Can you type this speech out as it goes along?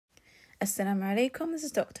Assalamu alaikum, this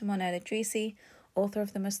is Dr. Mona Al-Idrisi, author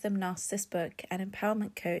of the Muslim Narcissist book and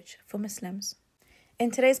empowerment coach for Muslims.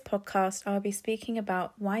 In today's podcast, I'll be speaking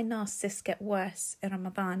about why narcissists get worse in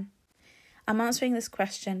Ramadan. I'm answering this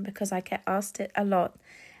question because I get asked it a lot,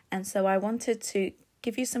 and so I wanted to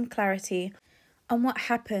give you some clarity on what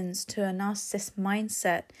happens to a narcissist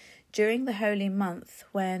mindset during the holy month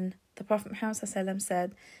when the Prophet Muhammad ﷺ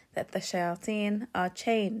said that the shayateen are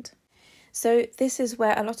chained. So this is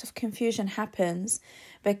where a lot of confusion happens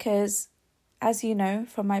because, as you know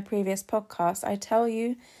from my previous podcast, I tell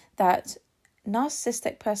you that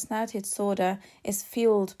narcissistic personality disorder is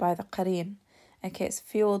fueled by the Qareen. Okay, it's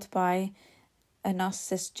fueled by a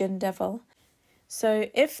narcissist jinn devil. So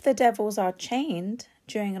if the devils are chained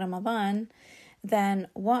during Ramadan, then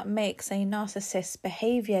what makes a narcissist's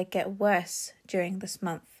behavior get worse during this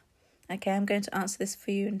month? Okay, I'm going to answer this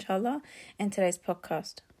for you, inshallah, in today's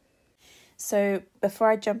podcast. So before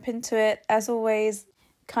I jump into it, as always,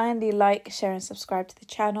 kindly like, share and subscribe to the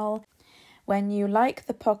channel. When you like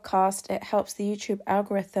the podcast, it helps the YouTube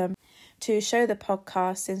algorithm to show the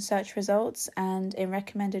podcast in search results and in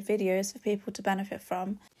recommended videos for people to benefit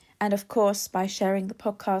from. And of course, by sharing the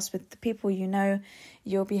podcast with the people you know,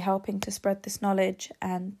 you'll be helping to spread this knowledge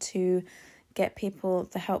and to get people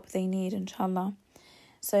the help they need, inshallah.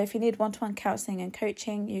 So if you need one-to-one counselling and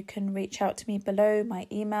coaching, you can reach out to me below. My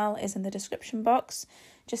email is in the description box.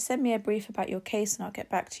 Just send me a brief about your case and I'll get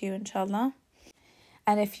back to you, inshallah.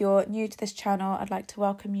 And if you're new to this channel, I'd like to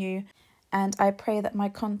welcome you. And I pray that my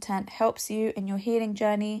content helps you in your healing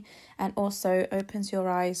journey and also opens your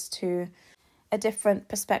eyes to a different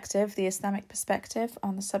perspective, the Islamic perspective,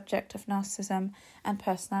 on the subject of narcissism and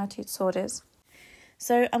personality disorders.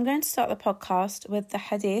 So I'm going to start the podcast with the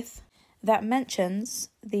hadith that mentions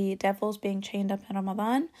the devils being chained up in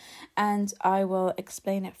Ramadan, and I will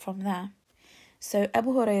explain it from there. So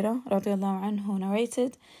Abu Hurairah radiallahu anhu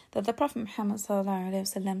narrated that the Prophet Muhammad sallallahu alayhi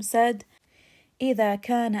wasallam said, إذا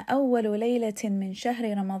كان أول ليلة من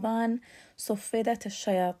شهر رمضان صفدت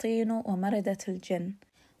الشياطين ومردت الجن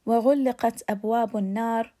وغلقت أبواب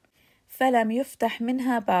النار فلم يفتح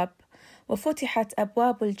منها باب وفتحت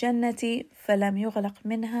أبواب الجنة فلم يغلق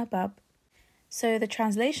منها باب. So the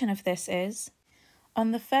translation of this is,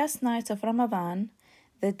 on the first night of Ramadan,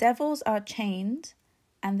 the devils are chained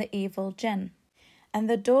and the evil jinn, and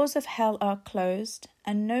the doors of hell are closed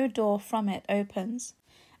and no door from it opens,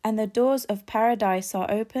 and the doors of paradise are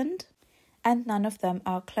opened and none of them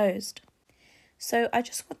are closed. So I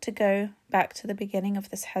just want to go back to the beginning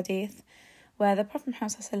of this hadith where the Prophet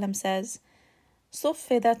Muhammad ﷺ says,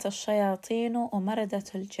 صُفِّدَتْ الشَّيَاطِينُ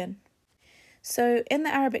وَمَرَدَتْ الْجِنِّ. So in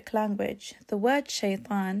the Arabic language, the word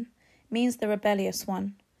shaitan means the rebellious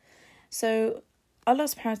one. So Allah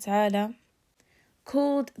subhanahu wa ta'ala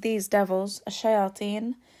called these devils a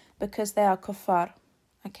shayateen because they are kuffar.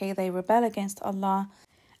 Okay, they rebel against Allah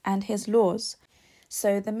and His laws.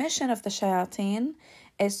 So the mission of the shayateen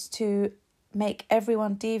is to make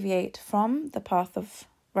everyone deviate from the path of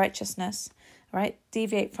righteousness, right?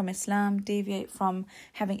 Deviate from Islam, deviate from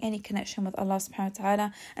having any connection with Allah subhanahu wa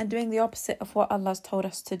ta'ala and doing the opposite of what Allah's told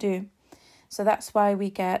us to do. So that's why we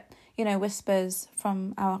get, whispers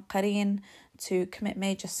from our Qareen to commit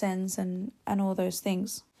major sins and all those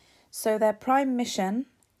things. So their prime mission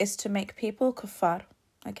is to make people kuffar,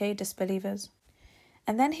 okay, disbelievers.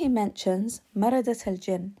 And then he mentions maradat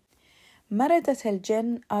al-jinn. Maradat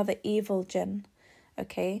al-jinn are the evil jinn,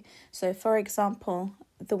 okay? So for example,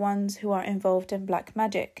 the ones who are involved in black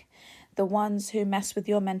magic, the ones who mess with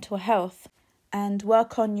your mental health and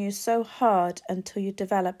work on you so hard until you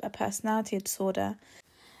develop a personality disorder.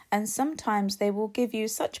 And sometimes they will give you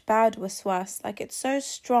such bad waswas, like it's so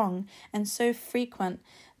strong and so frequent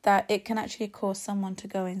that it can actually cause someone to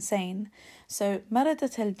go insane. So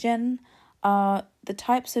maradat al-jinn are the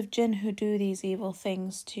types of jinn who do these evil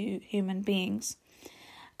things to human beings.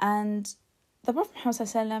 And the Prophet Muhammad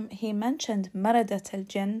ﷺ, he mentioned maradat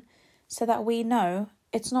al-jinn so that we know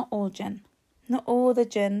it's not all jinn. Not all the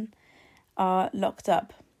jinn are locked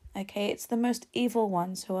up. Okay, it's the most evil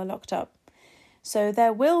ones who are locked up. So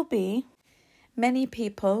there will be many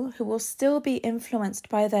people who will still be influenced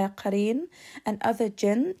by their qareen and other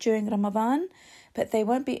jinn during Ramadan, but they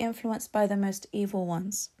won't be influenced by the most evil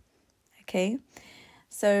ones. Okay,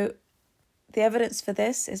 so the evidence for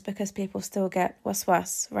this is because people still get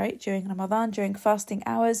waswas, right? During Ramadan, during fasting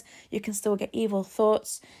hours, you can still get evil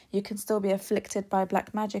thoughts. You can still be afflicted by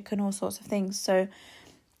black magic and all sorts of things. So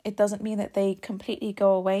it doesn't mean that they completely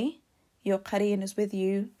go away. Your Qareen is with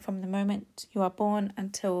you from the moment you are born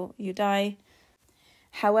until you die.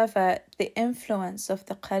 However, the influence of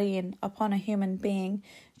the Qareen upon a human being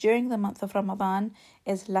during the month of Ramadan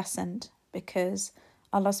is lessened because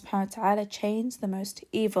Allah subhanahu wa ta'ala chains the most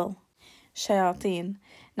evil shayateen.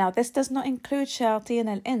 Now, this does not include shayateen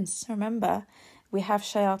al-ins. Remember, we have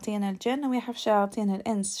shayateen al-jinn and we have shayateen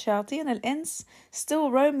al-ins. Shayateen al-ins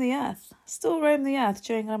still roam the earth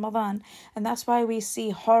during Ramadan. And that's why we see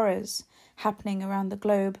horrors happening around the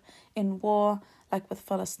globe in war, like with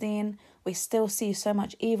Palestine. We still see so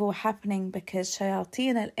much evil happening because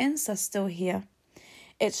shayateen al-ins are still here.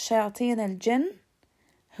 It's shayateen al-jinn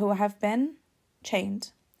who have been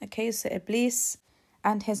chained. Okay, so Iblis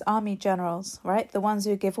and his army generals, right? The ones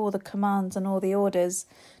who give all the commands and all the orders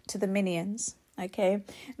to the minions. Okay,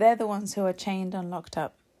 they're the ones who are chained and locked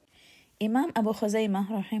up. Imam Abu Khuzaymah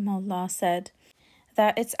rahimahullah said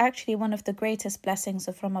that it's actually one of the greatest blessings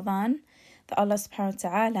of Ramadan that Allah subhanahu wa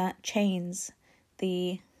ta'ala chains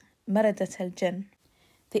the narrated jinn,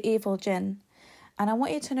 the evil jinn. And I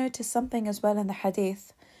want you to notice something as well in the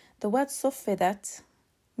hadith. The word suffidat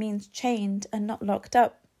means chained and not locked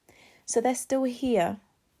up. So they're still here,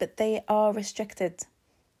 but they are restricted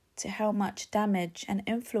to how much damage and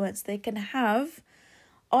influence they can have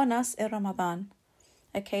on us in Ramadan.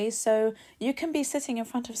 Okay, so you can be sitting in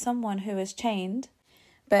front of someone who is chained,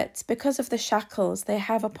 but because of the shackles they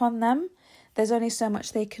have upon them, there's only so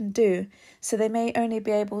much they can do. So they may only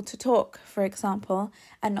be able to talk, for example,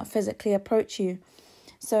 and not physically approach you.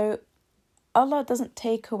 So Allah doesn't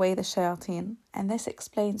take away the shayateen, and this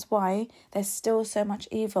explains why there's still so much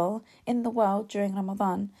evil in the world during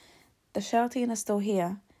Ramadan. The shayateen are still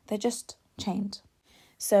here, they're just chained.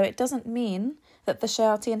 So it doesn't mean that the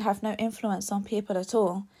shayateen have no influence on people at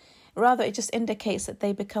all. Rather, it just indicates that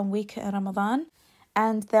they become weaker in Ramadan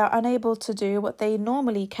and they're unable to do what they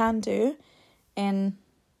normally can do in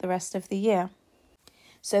the rest of the year.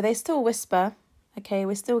 So they still whisper, okay,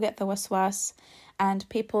 we still get the waswas, and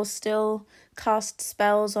people still cast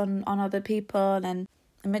spells on other people, and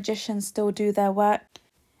the magicians still do their work,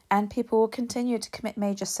 and people will continue to commit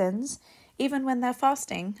major sins even when they're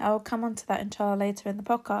fasting. I will come on to that inshallah later in the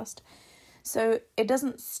podcast. So it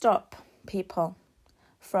doesn't stop people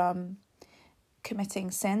from committing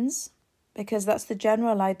sins, because that's the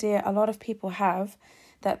general idea a lot of people have,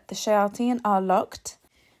 that the shayateen are locked,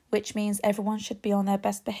 which means everyone should be on their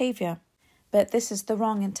best behavior. But this is the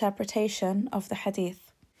wrong interpretation of the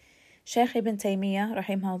hadith. Shaykh Ibn Taymiyyah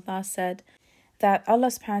rahimahullah said that Allah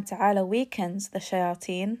subhanahu wa ta'ala weakens the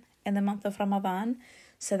shayateen in the month of Ramadan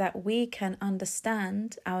so that we can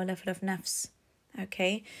understand our level of nafs.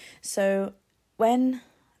 Okay, so when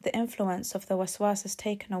the influence of the waswas is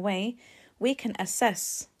taken away, we can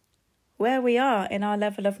assess where we are in our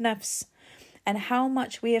level of nafs and how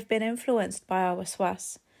much we have been influenced by our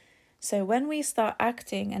waswas. So when we start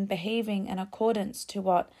acting and behaving in accordance to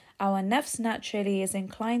what our nafs naturally is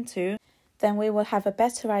inclined to, then we will have a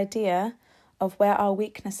better idea of where our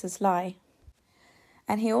weaknesses lie.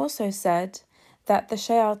 And he also said that the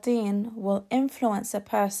shayateen will influence a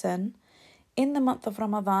person in the month of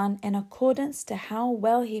Ramadan in accordance to how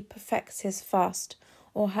well he perfects his fast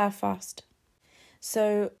or her fast.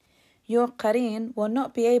 So your Qareen will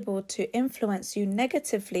not be able to influence you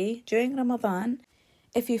negatively during Ramadan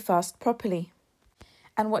if you fast properly.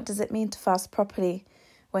 And what does it mean to fast properly?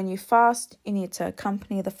 When you fast, you need to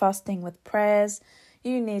accompany the fasting with prayers.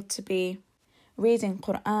 You need to be reading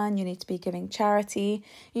Quran. You need to be giving charity.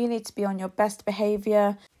 You need to be on your best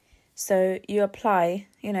behavior. So you apply,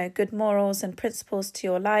 good morals and principles to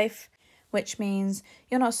your life, which means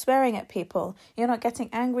you're not swearing at people. You're not getting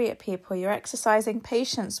angry at people. You're exercising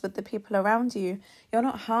patience with the people around you. You're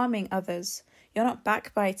not harming others. You're not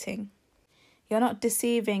backbiting. You're not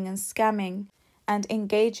deceiving and scamming and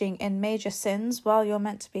engaging in major sins while you're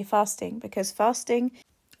meant to be fasting, because fasting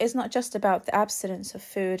is not just about the abstinence of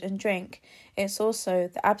food and drink. It's also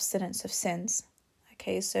the abstinence of sins.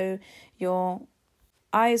 Okay, so your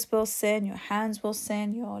eyes will sin, your hands will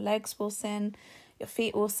sin, your legs will sin, your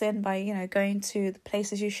feet will sin by, going to the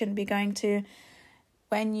places you shouldn't be going to.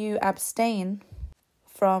 When you abstain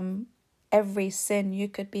from every sin you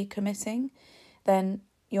could be committing, then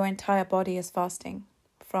your entire body is fasting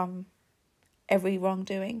from every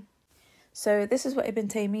wrongdoing. So this is what Ibn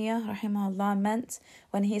Taymiyyah rahimahullah meant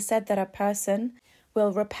when he said that a person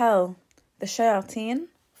will repel the shayateen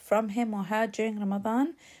from him or her during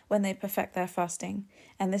Ramadan when they perfect their fasting.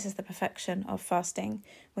 And this is the perfection of fasting,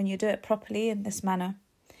 when you do it properly in this manner.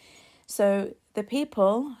 So the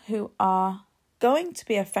people who are going to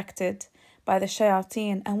be affected by the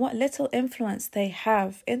shayateen and what little influence they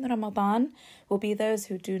have in Ramadan will be those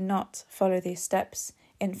who do not follow these steps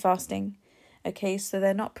in fasting. Okay, so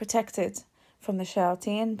they're not protected from the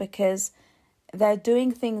shayateen because they're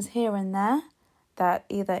doing things here and there that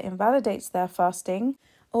either invalidates their fasting,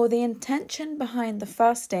 or the intention behind the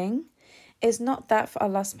fasting is not that for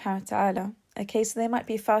Allah subhanahu wa ta'ala. Okay, so they might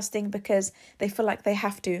be fasting because they feel like they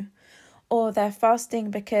have to, or they're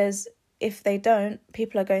fasting because if they don't,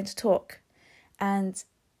 people are going to talk and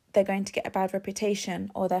they're going to get a bad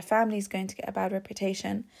reputation, or their family's going to get a bad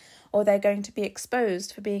reputation, or they're going to be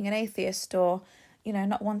exposed for being an atheist, or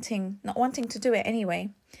not wanting to do it anyway.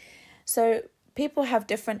 So people have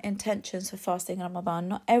different intentions for fasting in Ramadan.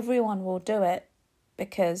 Not everyone will do it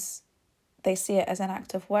because they see it as an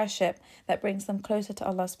act of worship that brings them closer to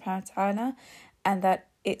Allah subhanahu wa ta'ala, and that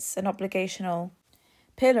it's an obligational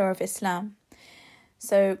pillar of Islam.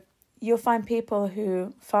 So you'll find people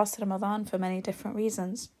who fast Ramadan for many different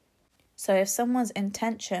reasons. So if someone's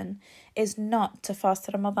intention is not to fast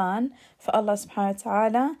Ramadan for Allah subhanahu wa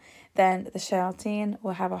ta'ala, then the shayateen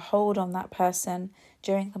will have a hold on that person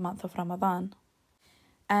during the month of Ramadan.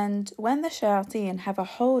 And when the shayateen have a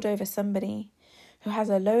hold over somebody who has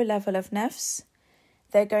a low level of nafs,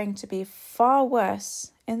 they're going to be far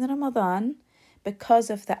worse in the Ramadan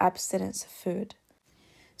because of the abstinence of food.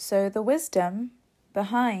 So the wisdom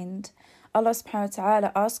behind Allah subhanahu wa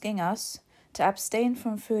ta'ala asking us to abstain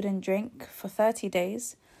from food and drink for 30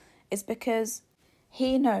 days is because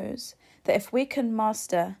He knows that if we can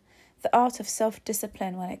master the art of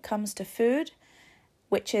self-discipline when it comes to food,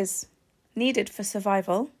 which is needed for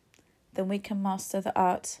survival, then we can master the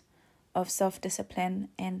art of self-discipline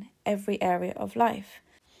in every area of life.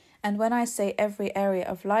 And when I say every area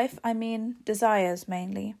of life, I mean desires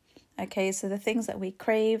mainly. Okay, so the things that we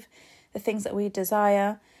crave, the things that we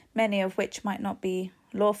desire, many of which might not be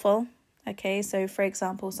lawful. Okay, so for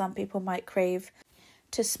example, some people might crave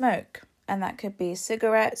to smoke, and that could be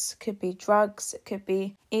cigarettes, could be drugs, it could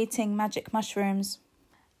be eating magic mushrooms,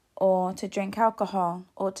 or to drink alcohol,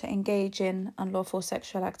 or to engage in unlawful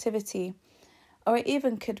sexual activity, or it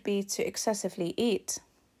even could be to excessively eat.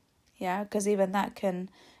 Yeah, because even that can,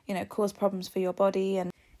 cause problems for your body,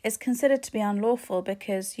 and it's considered to be unlawful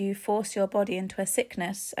because you force your body into a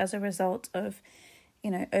sickness as a result of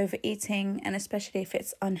overeating, and especially if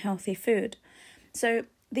it's unhealthy food. So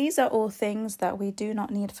these are all things that we do not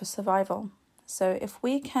need for survival. So if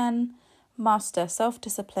we can master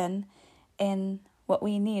self-discipline in what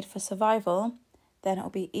we need for survival, then it'll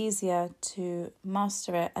be easier to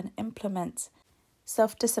master it and implement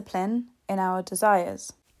self-discipline in our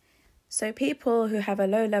desires. So people who have a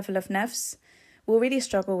low level of nafs will really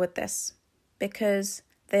struggle with this because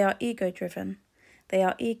they are ego-driven, they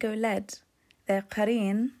are ego-led. Their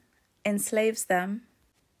Qareen enslaves them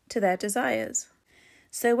to their desires.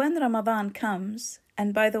 So when Ramadan comes,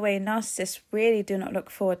 and by the way, narcissists really do not look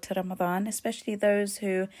forward to Ramadan, especially those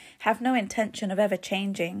who have no intention of ever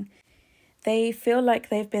changing. They feel like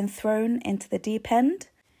they've been thrown into the deep end,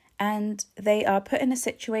 and they are put in a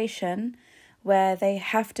situation where they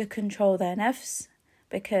have to control their nafs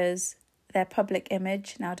because their public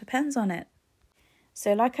image now depends on it.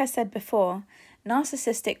 So like I said before,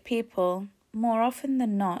 narcissistic people more often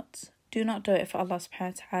than not do not do it for Allah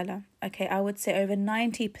subhanahu wa ta'ala. Okay, I would say over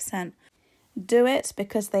 90% do it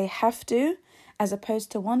because they have to, as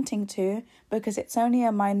opposed to wanting to, because it's only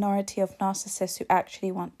a minority of narcissists who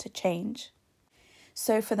actually want to change.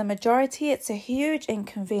 So for the majority, it's a huge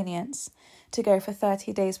inconvenience to go for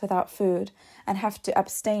 30 days without food and have to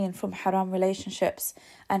abstain from haram relationships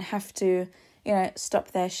and have to,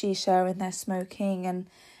 stop their shisha and their smoking and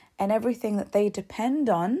everything that they depend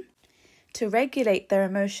on to regulate their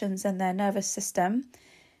emotions and their nervous system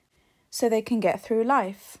so they can get through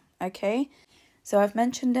life, okay? So I've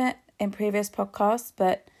mentioned it in previous podcasts,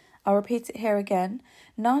 but I'll repeat it here again.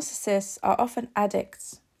 Narcissists are often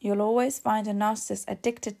addicts. You'll always find a narcissist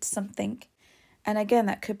addicted to something. And again,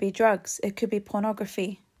 that could be drugs, it could be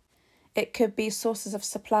pornography, it could be sources of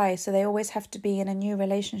supply, so they always have to be in a new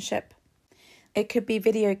relationship. It could be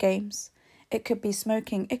video games, it could be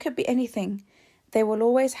smoking, it could be anything. They will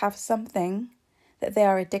always have something that they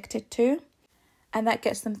are addicted to, and that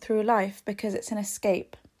gets them through life because it's an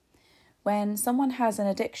escape. When someone has an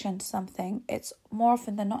addiction to something, it's more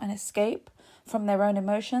often than not an escape from their own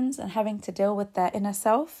emotions and having to deal with their inner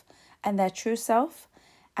self and their true self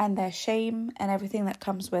and their shame and everything that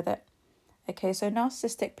comes with it. Okay, so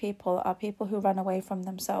narcissistic people are people who run away from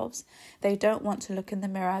themselves. They don't want to look in the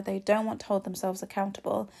mirror, they don't want to hold themselves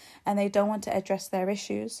accountable, and they don't want to address their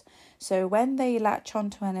issues. So when they latch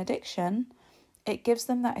onto an addiction, it gives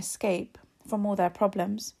them that escape from all their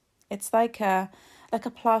problems. It's like a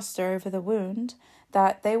plaster over the wound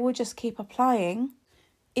that they will just keep applying,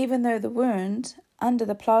 even though the wound under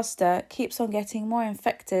the plaster keeps on getting more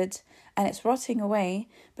infected and it's rotting away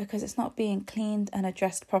because it's not being cleaned and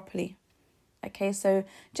addressed properly. Okay, so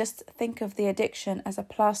just think of the addiction as a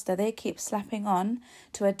plaster they keep slapping on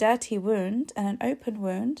to a dirty wound and an open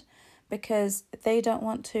wound because they don't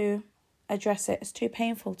want to address it. It's too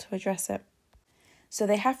painful to address it. So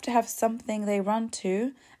they have to have something they run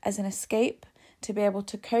to as an escape to be able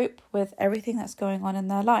to cope with everything that's going on in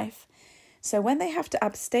their life. So when they have to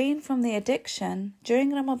abstain from the addiction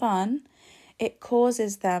during Ramadan, it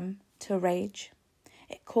causes them to rage.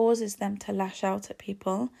 It causes them to lash out at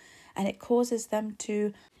people, and it causes them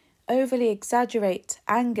to overly exaggerate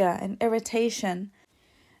anger and irritation.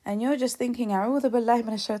 And you're just thinking, A'udhu billahi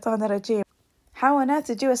minash shaitanir rajim. How on earth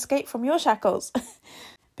did you escape from your shackles?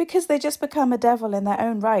 Because they just become a devil in their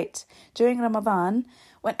own right during Ramadan,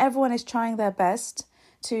 when everyone is trying their best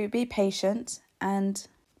to be patient and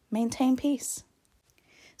maintain peace.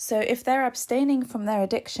 So if they're abstaining from their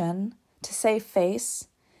addiction to save face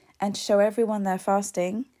and show everyone they're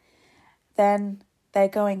fasting, then they're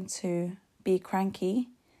going to be cranky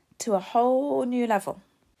to a whole new level.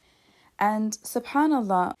 And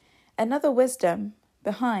subhanallah, another wisdom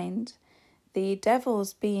behind the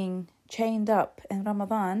devils being chained up in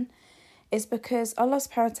Ramadan is because Allah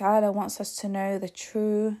subhanahu wa ta'ala wants us to know the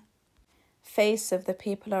true face of the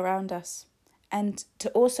people around us and to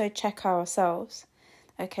also check ourselves.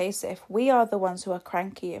 Okay, so if we are the ones who are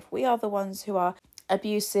cranky, if we are the ones who are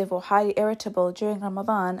abusive or highly irritable during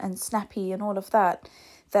Ramadan and snappy and all of that,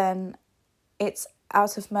 then it's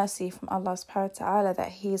out of mercy from Allah subhanahu wa ta'ala that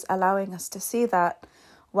He's allowing us to see that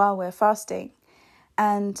while we're fasting.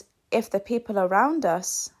 And if the people around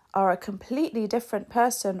us are a completely different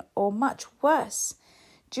person or much worse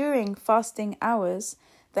during fasting hours,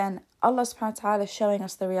 then Allah subhanahu wa ta'ala is showing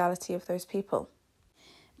us the reality of those people.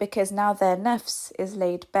 Because now their nafs is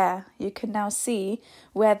laid bare. You can now see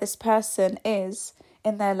where this person is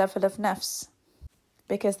in their level of nafs.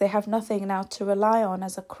 Because they have nothing now to rely on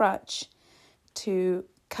as a crutch to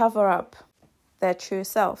cover up their true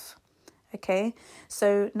self. Okay,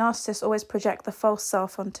 so narcissists always project the false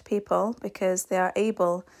self onto people because they are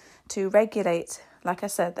able to regulate, like I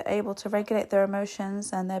said, they're able to regulate their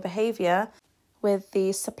emotions and their behavior with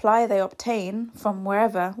the supply they obtain from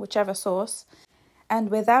wherever, whichever source. And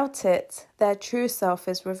without it, their true self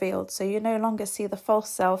is revealed. So you no longer see the false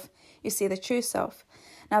self, you see the true self.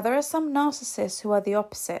 Now, there are some narcissists who are the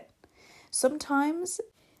opposite. Sometimes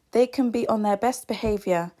they can be on their best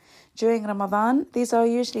behavior during Ramadan. These are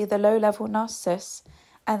usually the low-level narcissists,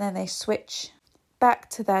 and then they switch back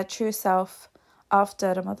to their true self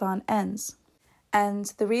after Ramadan ends. And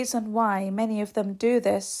the reason why many of them do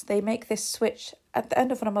this, they make this switch at the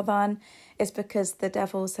end of Ramadan, is because the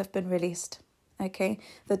devils have been released. Okay,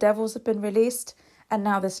 the devils have been released, and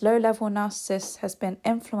now this low-level narcissist has been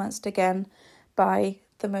influenced again by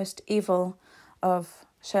the most evil of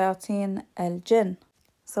shayateen al-jinn.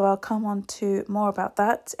 So I'll come on to more about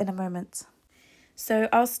that in a moment. So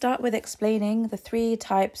I'll start with explaining the 3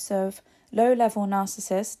 types of low-level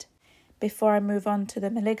narcissist before I move on to the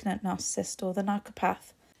malignant narcissist or the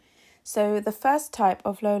narcopath. So the first type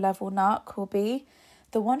of low-level narc will be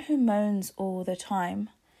the one who moans all the time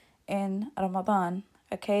in Ramadan.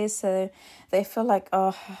 Okay, so they feel like,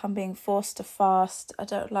 oh, I'm being forced to fast. I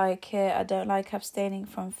don't like it. I don't like abstaining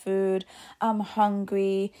from food. I'm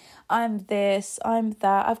hungry. I'm this. I'm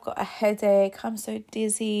that. I've got a headache. I'm so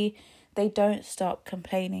dizzy. They don't stop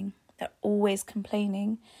complaining. They're always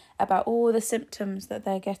complaining about all the symptoms that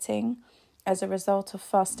they're getting as a result of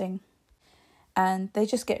fasting. And they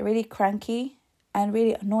just get really cranky and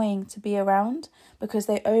really annoying to be around because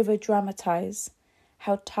they over-dramatize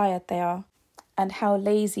how tired they are and how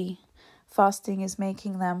lazy fasting is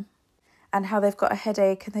making them, and how they've got a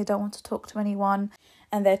headache and they don't want to talk to anyone,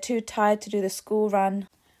 and they're too tired to do the school run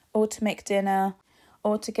or to make dinner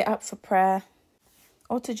or to get up for prayer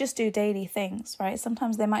or to just do daily things, right?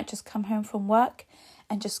 Sometimes they might just come home from work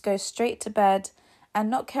and just go straight to bed and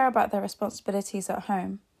not care about their responsibilities at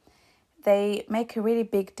home. They make a really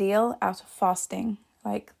big deal out of fasting.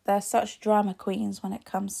 Like, they're such drama queens when it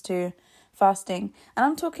comes to fasting. And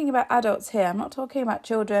I'm talking about adults here. I'm not talking about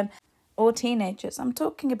children or teenagers. I'm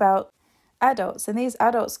talking about adults. And these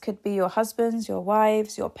adults could be your husbands, your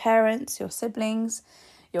wives, your parents, your siblings,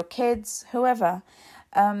 your kids, whoever.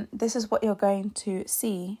 This is what you're going to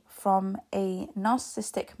see from a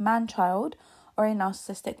narcissistic man-child or a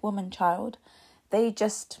narcissistic woman-child. They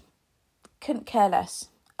just couldn't care less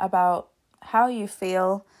about how you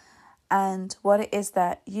feel and what it is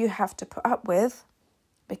that you have to put up with,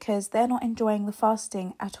 because they're not enjoying the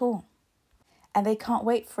fasting at all. And they can't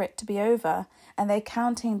wait for it to be over, and they're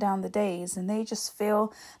counting down the days, and they just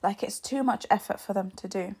feel like it's too much effort for them to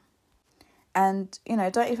do. And,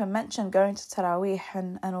 don't even mention going to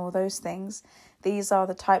Taraweeh and all those things. These are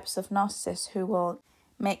the types of narcissists who will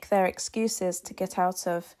make their excuses to get out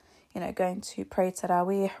of, going to pray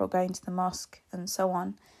Taraweeh or going to the mosque and so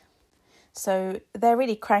on. So they're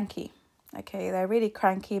really cranky, okay? They're really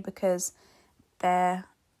cranky because they're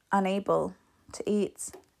unable to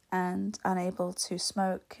eat and unable to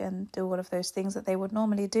smoke and do all of those things that they would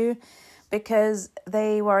normally do because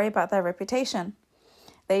they worry about their reputation.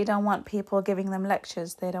 They don't want people giving them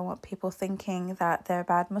lectures. They don't want people thinking that they're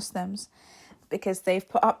bad Muslims because they've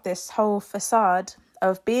put up this whole facade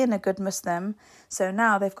of being a good Muslim. So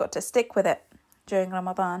now they've got to stick with it during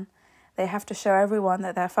Ramadan. They have to show everyone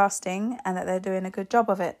that they're fasting and that they're doing a good job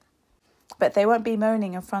of it. But they won't be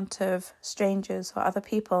moaning in front of strangers or other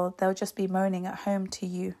people. They'll just be moaning at home to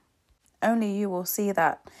you. Only you will see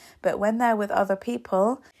that. But when they're with other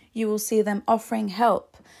people, you will see them offering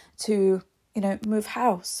help to, move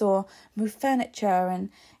house or move furniture and,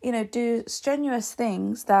 do strenuous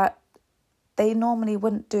things that they normally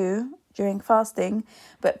wouldn't do during fasting.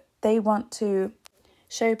 But they want to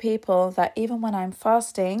show people that even when I'm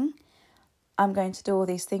fasting, I'm going to do all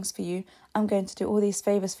these things for you. I'm going to do all these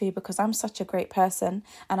favors for you because I'm such a great person.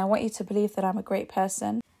 And I want you to believe that I'm a great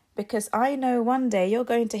person because I know one day you're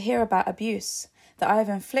going to hear about abuse that I've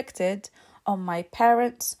inflicted on my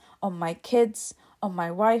parents, on my kids, on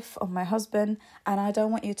my wife, on my husband. And I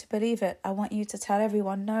don't want you to believe it. I want you to tell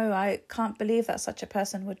everyone, no, I can't believe that such a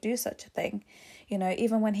person would do such a thing.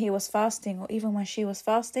 Even when he was fasting or even when she was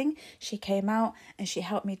fasting, she came out and she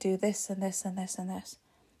helped me do this and this and this and this.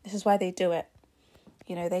 This is why they do it.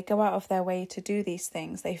 They go out of their way to do these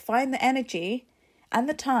things. They find the energy and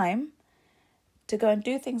the time to go and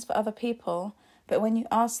do things for other people. But when you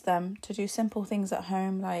ask them to do simple things at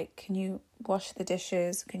home, like, can you wash the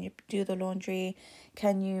dishes? Can you do the laundry?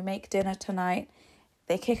 Can you make dinner tonight?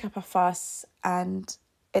 They kick up a fuss and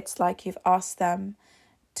it's like you've asked them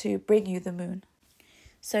to bring you the moon.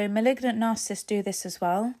 So malignant narcissists do this as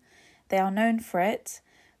well. They are known for it.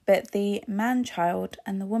 But the man-child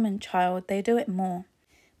and the woman-child, they do it more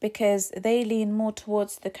because they lean more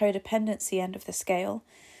towards the codependency end of the scale,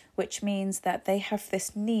 which means that they have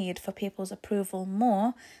this need for people's approval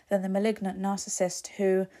more than the malignant narcissist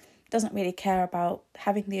who doesn't really care about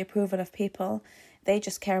having the approval of people. They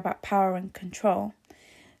just care about power and control.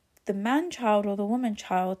 The man-child or the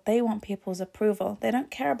woman-child, they want people's approval. They don't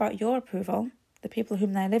care about your approval, the people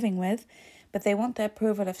whom they're living with, but they want the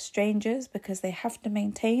approval of strangers because they have to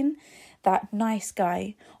maintain that nice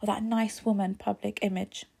guy or that nice woman public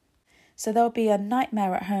image. So there'll be a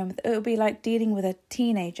nightmare at home. It will be like dealing with a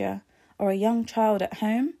teenager or a young child at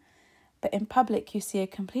home, but in public you see a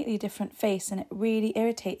completely different face and it really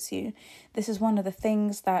irritates you. This is one of the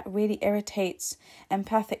things that really irritates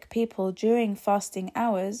empathic people during fasting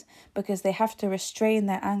hours because they have to restrain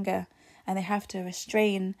their anger and they have to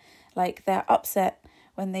restrain their upset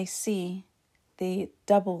when they see the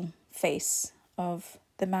double face of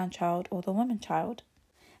the man-child or the woman-child.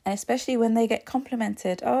 And especially when they get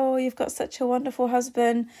complimented. Oh, you've got such a wonderful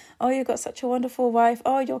husband. Oh, you've got such a wonderful wife.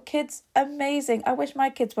 Oh, your kids, amazing. I wish my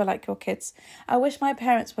kids were like your kids. I wish my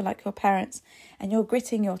parents were like your parents. And you're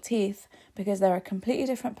gritting your teeth because they're a completely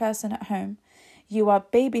different person at home. You are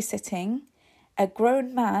babysitting a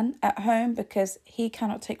grown man at home because he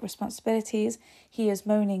cannot take responsibilities. He is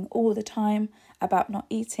moaning all the time about not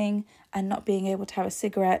eating and not being able to have a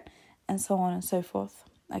cigarette and so on and so forth.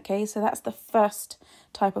 Okay, so that's the first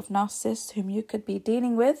type of narcissist whom you could be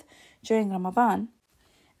dealing with during Ramadan.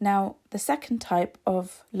 Now, the second type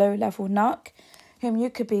of low-level narc whom you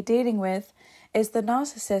could be dealing with is the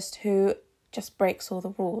narcissist who just breaks all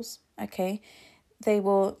the rules, okay? They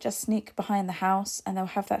will just sneak behind the house and they'll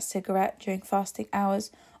have that cigarette during fasting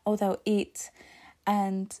hours or they'll eat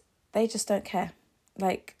and they just don't care.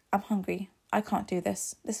 I'm hungry. I can't do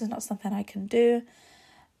this. This is not something I can do.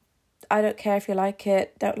 I don't care if you like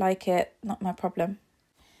it, don't like it, not my problem.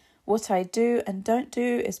 What I do and don't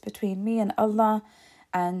do is between me and Allah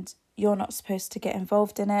and you're not supposed to get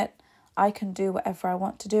involved in it. I can do whatever I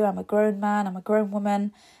want to do. I'm a grown man, I'm a grown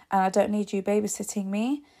woman and I don't need you babysitting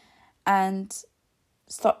me. And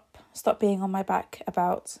stop being on my back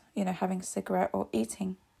about, having a cigarette or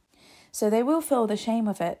eating. So they will feel the shame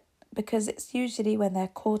of it because it's usually when they're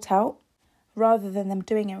caught out rather than them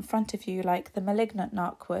doing it in front of you like the malignant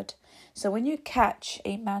narc would. So when you catch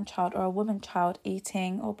a man-child or a woman-child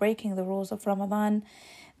eating or breaking the rules of Ramadan,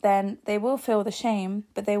 then they will feel the shame,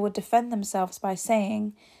 but they will defend themselves by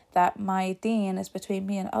saying that my deen is between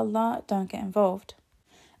me and Allah, don't get involved.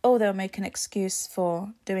 Or they'll make an excuse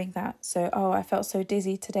for doing that. So, I felt so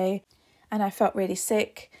dizzy today and I felt really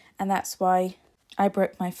sick and that's why I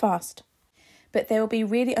broke my fast. but they will be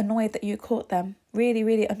really annoyed that you caught them, really,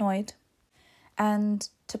 really annoyed. And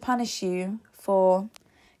to punish you for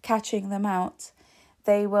catching them out,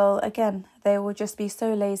 they will just be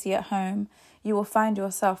so lazy at home. You will find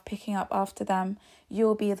yourself picking up after them.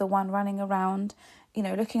 You'll be the one running around,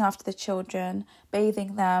 looking after the children,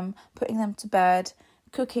 bathing them, putting them to bed,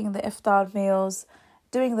 cooking the iftar meals,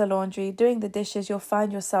 doing the laundry, doing the dishes. You'll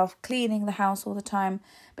find yourself cleaning the house all the time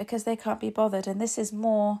because they can't be bothered. And this is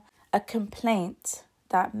more a complaint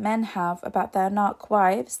that men have about their narc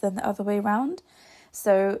wives than the other way around.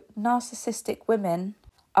 So narcissistic women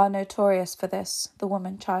are notorious for this, the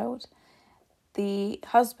woman child. The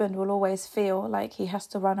husband will always feel like he has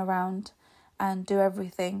to run around and do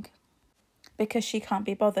everything because she can't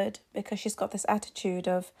be bothered, because she's got this attitude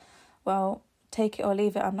of, well, take it or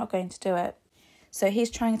leave it, I'm not going to do it. So he's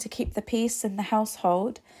trying to keep the peace in the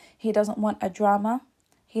household. He doesn't want a drama.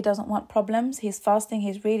 He doesn't want problems. He's fasting.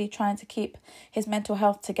 He's really trying to keep his mental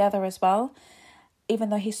health together as well, even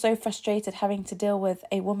though he's so frustrated having to deal with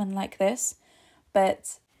a woman like this.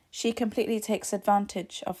 But she completely takes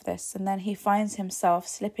advantage of this, and then he finds himself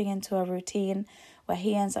slipping into a routine where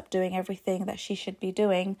he ends up doing everything that she should be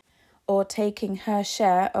doing or taking her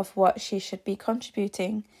share of what she should be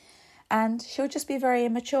contributing. And she'll just be very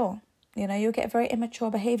immature. You'll get very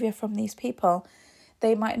immature behavior from these people.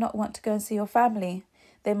 They might not want to go and see your family.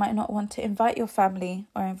 They might not want to invite your family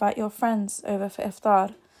or invite your friends over for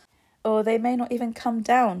iftar. Or they may not even come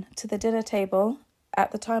down to the dinner table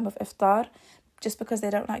at the time of iftar just because they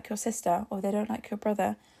don't like your sister, or they don't like your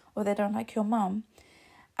brother, or they don't like your mom.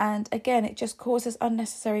 And again, it just causes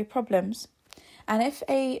unnecessary problems. And if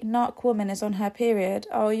a narc woman is on her period,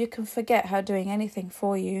 you can forget her doing anything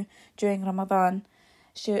for you during Ramadan.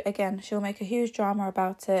 She'll make a huge drama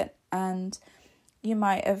about it, and you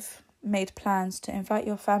might have made plans to invite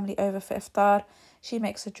your family over for iftar. She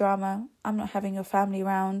makes a drama. I'm not having your family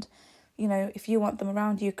round. If you want them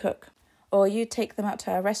around, you cook. Or you take them out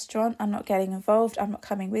to a restaurant. I'm not getting involved. I'm not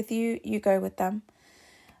coming with you. You go with them.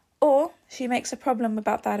 Or she makes a problem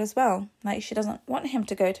about that as well. Like she doesn't want him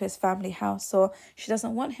to go to his family house, or she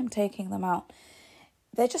doesn't want him taking them out.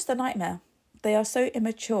 They're just a nightmare. They are so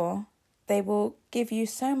immature. They will give you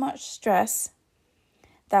so much stress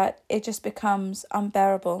that it just becomes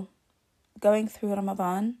unbearable going through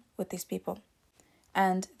Ramadan with these people.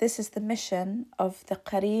 And this is the mission of the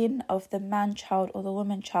Qareen, of the man-child or the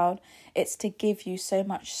woman-child. It's to give you so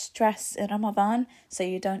much stress in Ramadan so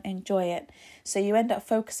you don't enjoy it. So you end up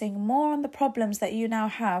focusing more on the problems that you now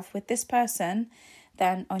have with this person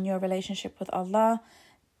than on your relationship with Allah,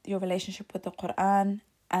 your relationship with the Quran,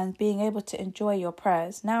 and being able to enjoy your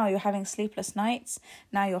prayers. Now you're having sleepless nights.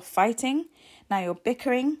 Now you're fighting. Now you're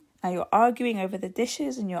bickering. Now you're arguing over the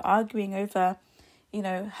dishes, and you're arguing over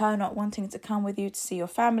her not wanting to come with you to see your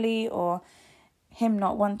family, or him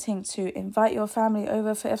not wanting to invite your family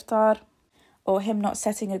over for iftar, or him not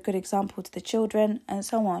setting a good example to the children, and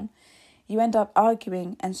so on. You end up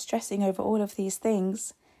arguing and stressing over all of these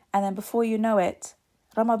things, and then before you know it,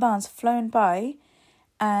 Ramadan's flown by,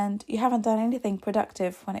 and you haven't done anything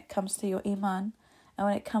productive when it comes to your iman, and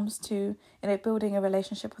when it comes to building a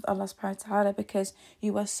relationship with Allah subhanahu wa ta'ala, because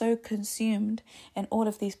you are so consumed in all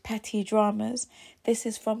of these petty dramas. This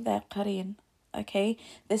is from their Qareen, okay?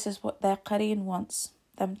 This is what their Qareen wants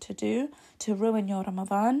them to do, to ruin your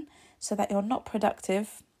Ramadan, so that you're not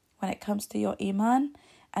productive when it comes to your iman,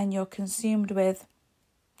 and you're consumed with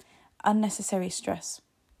unnecessary stress.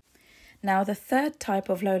 Now, the third type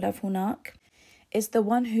of low-level narc is the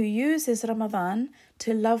one who uses Ramadan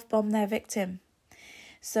to love bomb their victim.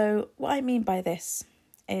 So what I mean by this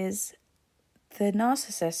is the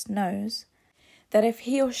narcissist knows that if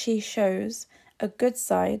he or she shows a good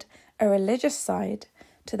side, a religious side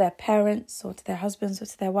to their parents or to their husbands or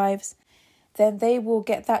to their wives, then they will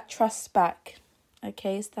get that trust back.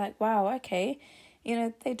 Okay, it's like, wow, okay,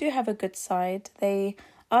 they do have a good side. They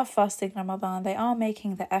are fasting Ramadan. They are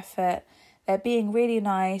making the effort. They're being really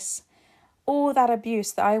nice. All that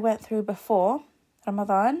abuse that I went through before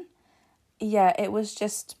Ramadan,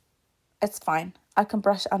 it's fine. I can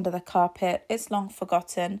brush it under the carpet. It's long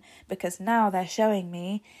forgotten, because now they're showing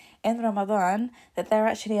me in Ramadan that they're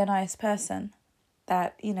actually a nice person,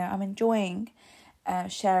 that, I'm enjoying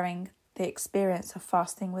sharing the experience of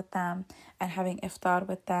fasting with them and having iftar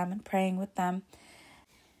with them and praying with them.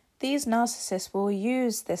 These narcissists will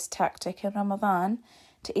use this tactic in Ramadan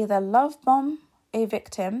to either love bomb a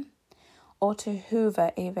victim or to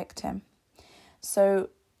hoover a victim. So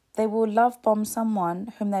they will love bomb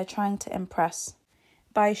someone whom they're trying to impress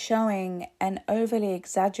by showing an overly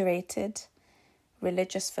exaggerated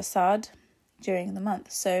religious facade during the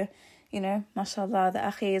month. So, mashallah, the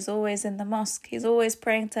akhi is always in the mosque. He's always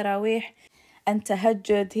praying tarawih and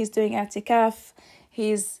tahajjud. He's doing i'tikaf.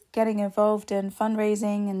 He's getting involved in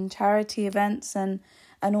fundraising and charity events and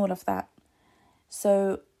all of that.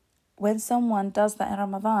 So when someone does that in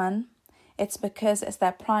Ramadan, it's because it's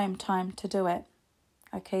their prime time to do it.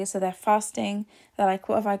 Okay, so they're fasting. They're like,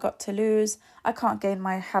 what have I got to lose? I can't gain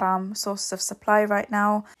my haram source of supply right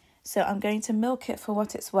now. So I'm going to milk it for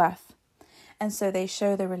what it's worth. And so they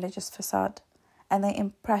show the religious facade and they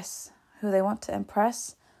impress who they want to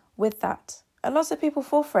impress with that. And lots of people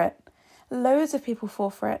fall for it. Loads of people fall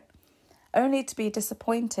for it, only to be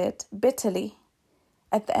disappointed bitterly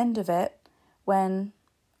at the end of it when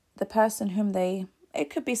the person it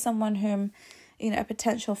could be someone whom, a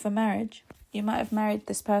potential for marriage. You might have married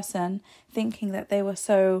this person thinking that they were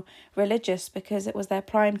so religious because it was their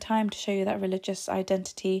prime time to show you that religious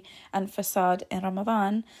identity and facade in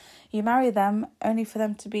Ramadan. You marry them only for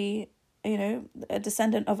them to be, a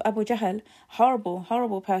descendant of Abu Jahl. Horrible,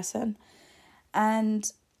 horrible person. And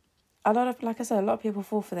a lot of people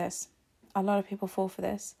fall for this. A lot of people fall for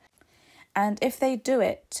this. And if they do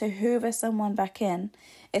it to hoover someone back in,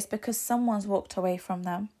 it's because someone's walked away from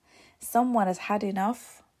them. Someone has had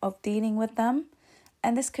enough of dealing with them.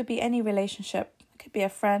 And this could be any relationship. It could be a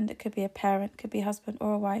friend, it could be a parent, it could be a husband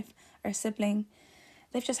or a wife or a sibling.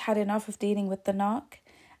 They've just had enough of dealing with the narc.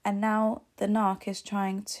 And now the narc is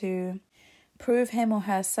trying to prove him or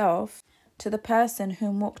herself to the person who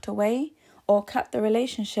walked away or cut the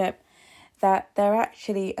relationship that they're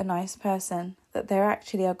actually a nice person, that they're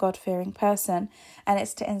actually a God-fearing person. And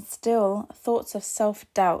it's to instill thoughts of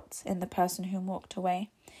self-doubt in the person who walked away.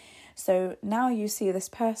 So now you see this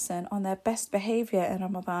person on their best behavior in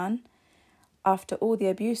Ramadan after all the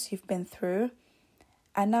abuse you've been through.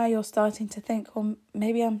 And now you're starting to think, well,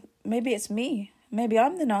 maybe it's me. Maybe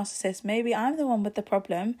I'm the narcissist. Maybe I'm the one with the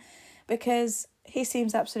problem because he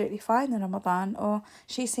seems absolutely fine in Ramadan or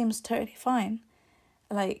she seems totally fine.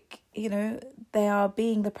 They are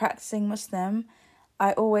being the practicing Muslim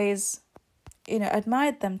I always,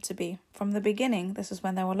 admired them to be. From the beginning, this is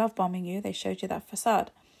when they were love bombing you. They showed you that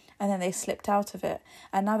facade and then they slipped out of it.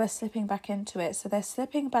 And now they're slipping back into it. So they're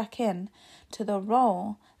slipping back in to the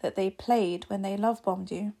role that they played when they love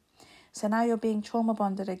bombed you. So now you're being trauma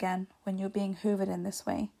bonded again when you're being hoovered in this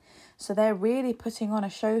way. So they're really putting on a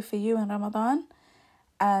show for you in Ramadan.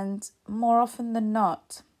 And more often than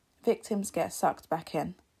not, victims get sucked back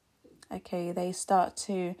in. Okay, they start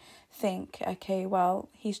to think, okay, well,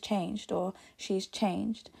 he's changed or she's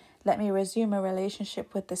changed. Let me resume a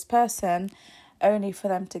relationship with this person, only for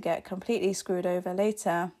them to get completely screwed over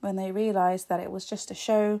later when they realize that it was just a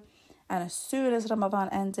show. And as soon as Ramadan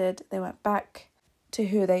ended, they went back to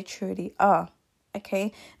who they truly are.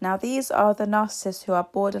 Okay, now these are the narcissists who are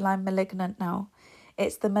borderline malignant now.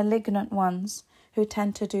 It's the malignant ones who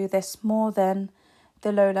tend to do this more than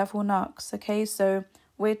the low-level narcs. Okay, so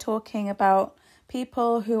we're talking about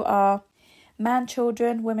people who are man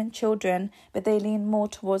children, women children, but they lean more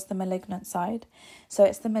towards the malignant side. So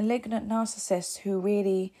it's the malignant narcissists who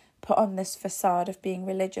really put on this facade of being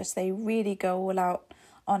religious. They really go all out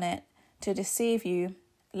on it to deceive you,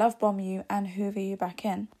 love bomb you, and hoover you back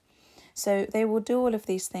in. So they will do all of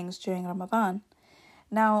these things during Ramadan.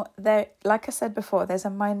 Now, like I said before, there's a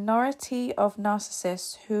minority of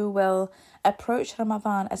narcissists who will approach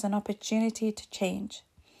Ramadan as an opportunity to change.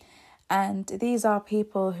 And these are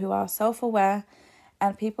people who are self-aware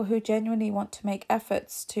and people who genuinely want to make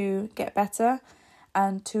efforts to get better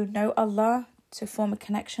and to know Allah, to form a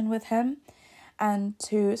connection with Him, and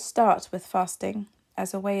to start with fasting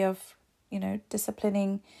as a way of,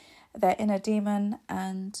 disciplining their inner demon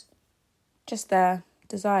and just their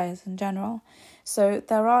desires in general. So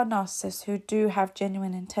there are narcissists who do have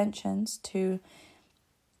genuine intentions to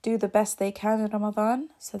do the best they can in Ramadan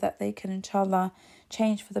so that they can, inshallah,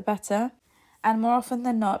 change for the better. And more often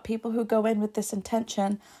than not, people who go in with this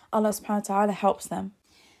intention, Allah subhanahu wa ta'ala helps them.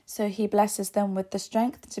 So He blesses them with the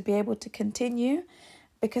strength to be able to continue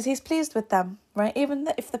because He's pleased with them, right? Even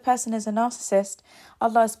if the person is a narcissist,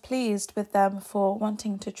 Allah is pleased with them for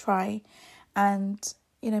wanting to try and,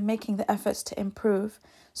 making the efforts to improve.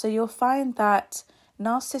 So you'll find that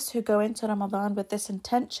narcissists who go into Ramadan with this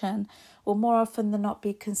intention will more often than not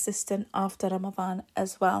be consistent after Ramadan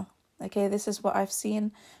as well. Okay, this is what I've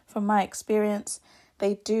seen from my experience.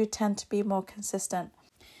 They do tend to be more consistent.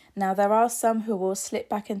 Now, there are some who will slip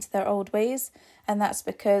back into their old ways, and that's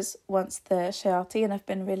because once the shayateen have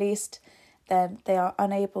been released, then they are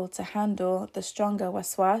unable to handle the stronger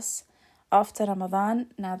waswas after Ramadan.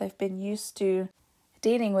 Now, they've been used to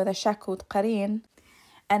dealing with a shackled Qareen,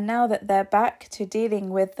 and now that they're back to dealing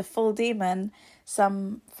with the full demon,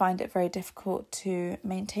 Some find it very difficult to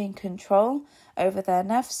maintain control over their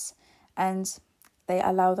nafs, and they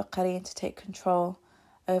allow the Qareen to take control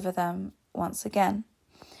over them once again.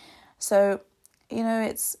 So,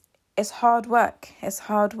 it's hard work. It's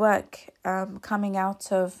hard work coming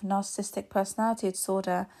out of narcissistic personality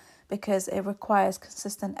disorder, because it requires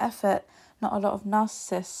consistent effort not a lot of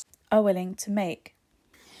narcissists are willing to make.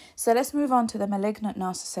 So let's move on to the malignant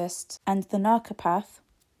narcissist and the narcopath.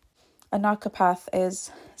 A narcopath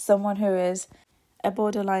is someone who is a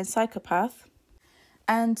borderline psychopath,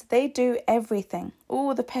 and they do everything,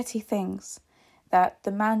 all the petty things that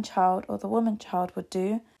the man-child or the woman-child would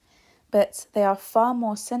do, but they are far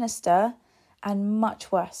more sinister and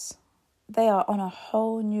much worse. They are on a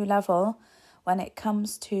whole new level when it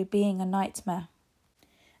comes to being a nightmare.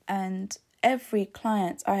 And every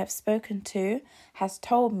client I have spoken to has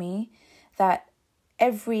told me that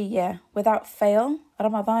every year, without fail,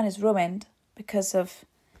 Ramadan is ruined because of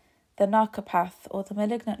the narcopath or the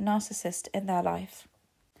malignant narcissist in their life.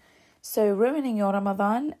 So ruining your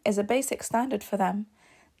Ramadan is a basic standard for them.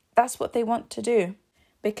 That's what they want to do,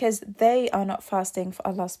 because they are not fasting for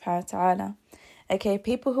Allah subhanahu wa ta'ala. Okay,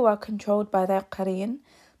 people who are controlled by their Qareen,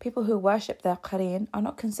 people who worship their Qareen, are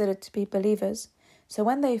not considered to be believers. So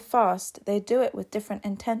when they fast, they do it with different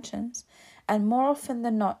intentions. And more often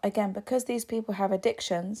than not, again, because these people have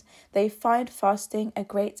addictions, they find fasting a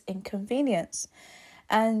great inconvenience.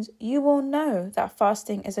 And you will know that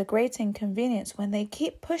fasting is a great inconvenience when they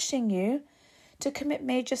keep pushing you to commit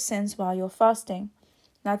major sins while you're fasting.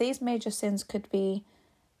 Now, these major sins could be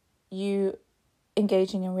you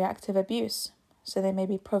engaging in reactive abuse. So they may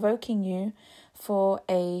be provoking you for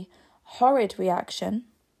a horrid reaction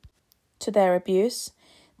to their abuse.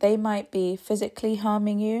 They might be physically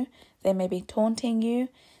harming you. They may be taunting you.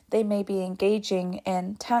 They may be engaging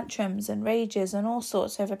in tantrums and rages and all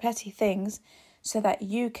sorts over petty things so that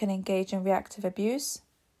you can engage in reactive abuse,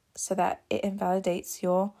 so that it invalidates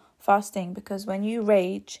your fasting. Because when you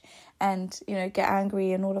rage and, get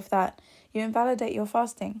angry and all of that, you invalidate your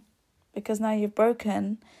fasting, because now you've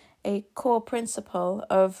broken a core principle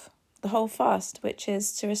of the whole fast, which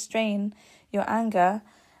is to restrain your anger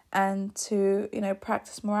and to,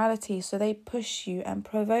 practice morality. So they push you and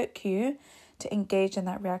provoke you to engage in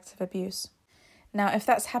that reactive abuse. Now, if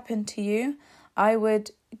that's happened to you, I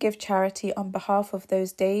would give charity on behalf of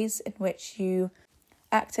those days in which you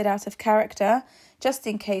acted out of character, just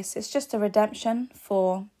in case. It's just a redemption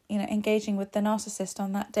for, engaging with the narcissist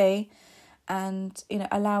on that day and,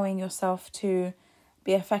 allowing yourself to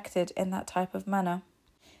be affected in that type of manner.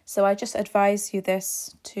 So I just advise you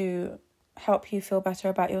this to help you feel better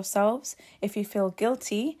about yourselves. If you feel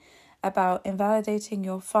guilty about invalidating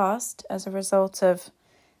your fast as a result of,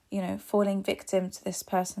 falling victim to this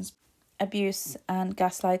person's abuse and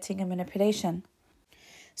gaslighting and manipulation.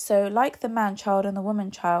 So like the man-child and the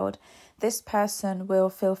woman-child, this person will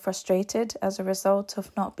feel frustrated as a result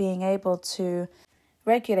of not being able to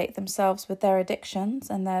regulate themselves with their addictions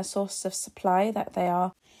and their sources of supply that they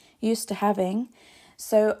are used to having.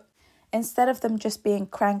 So instead of them just being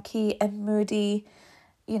cranky and moody,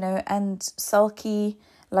 and sulky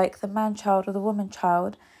like the man-child or the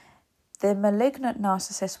woman-child, the malignant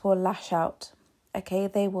narcissist will lash out. Okay,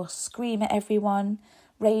 they will scream at everyone,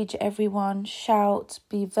 rage at everyone, shout,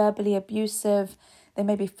 be verbally abusive. They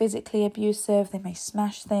may be physically abusive. They may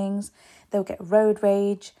smash things. They'll get road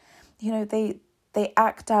rage. They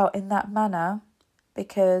act out in that manner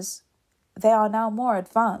because they are now more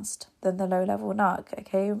advanced than the low-level narc.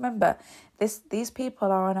 Okay, remember, these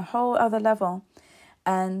people are on a whole other level.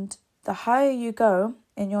 And the higher you go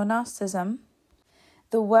in your narcissism,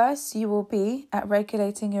 the worse you will be at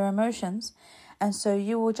regulating your emotions. And so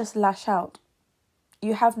you will just lash out.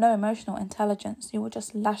 You have no emotional intelligence. You will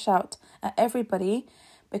just lash out at everybody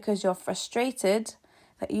because you're frustrated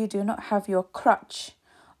that you do not have your crutch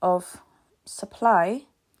of supply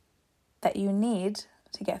that you need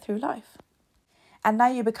to get through life. And now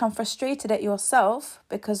you become frustrated at yourself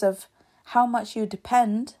because of how much you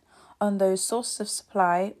depend on those sources of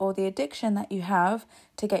supply or the addiction that you have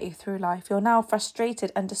to get you through life. You're now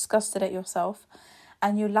frustrated and disgusted at yourself,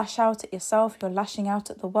 and you lash out at yourself. You're lashing out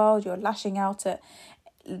at the world. You're lashing out at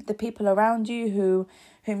the people around you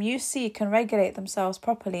whom you see can regulate themselves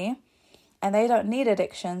properly, and they don't need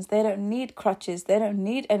addictions. They don't need crutches. They don't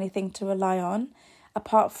need anything to rely on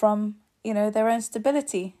apart from, their own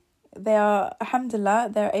stability. They are,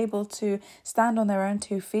 alhamdulillah, they're able to stand on their own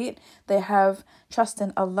 2 feet. They have trust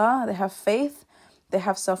in Allah. They have faith. They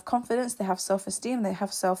have self-confidence. They have self-esteem. They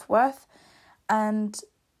have self-worth. And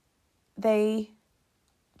they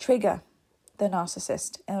trigger the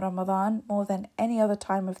narcissist in Ramadan more than any other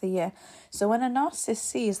time of the year. So when a narcissist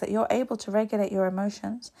sees that you're able to regulate your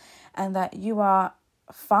emotions and that you are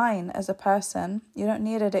fine as a person, you don't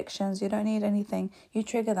need addictions, you don't need anything, you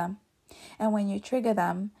trigger them. And when you trigger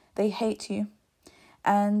them, they hate you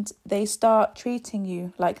and they start treating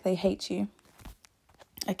you like they hate you.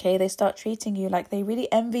 Okay, they start treating you like they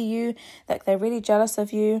really envy you, like they're really jealous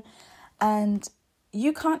of you, and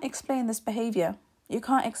you can't explain this behavior. You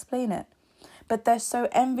can't explain it. But they're so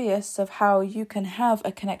envious of how you can have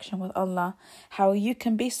a connection with Allah, how you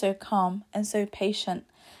can be so calm and so patient,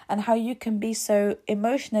 and how you can be so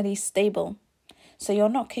emotionally stable. So you're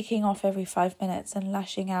not kicking off every 5 minutes and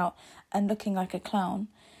lashing out and looking like a clown.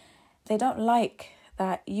 They don't like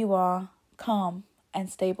that you are calm and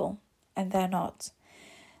stable, and they're not.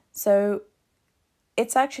 So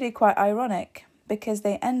it's actually quite ironic because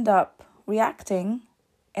they end up reacting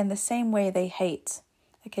in the same way they hate.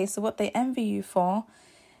 Okay, so what they envy you for,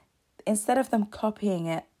 instead of them copying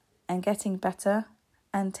it and getting better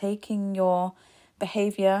and taking your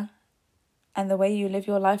behavior and the way you live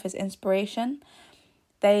your life as inspiration,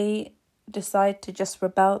 they decide to just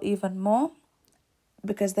rebel even more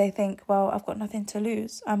because they think, well, I've got nothing to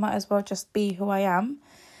lose. I might as well just be who I am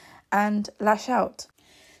and lash out.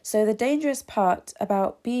 So the dangerous part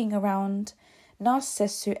about being around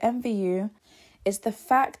narcissists who envy you is the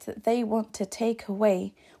fact that they want to take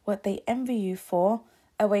away what they envy you for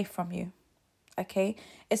away from you. Okay?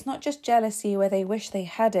 It's not just jealousy where they wish they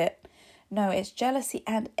had it. No, it's jealousy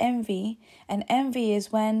and envy. And envy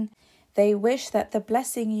is when they wish that the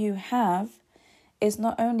blessing you have is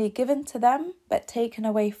not only given to them, but taken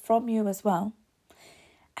away from you as well.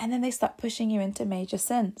 And then they start pushing you into major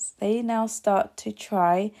sins. They now start to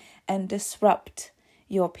try and disrupt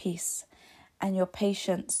your peace and your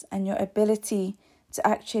patience and your ability to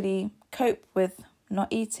actually cope with not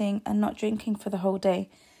eating and not drinking for the whole day.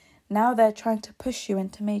 Now they're trying to push you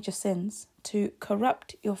into major sins to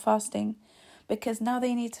corrupt your fasting because now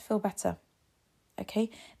they need to feel better. Okay?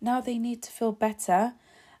 Now they need to feel better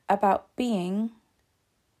about being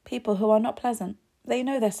people who are not pleasant. They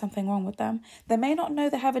know there's something wrong with them. They may not know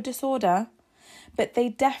they have a disorder, but they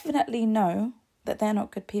definitely know that they're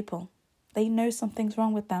not good people. They know something's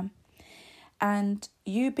wrong with them. And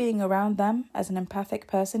you being around them as an empathic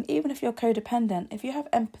person, even if you're codependent, if you have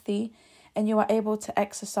empathy and you are able to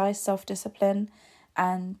exercise self-discipline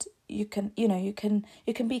and you can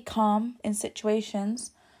be calm in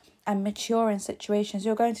situations and mature in situations,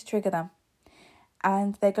 you're going to trigger them.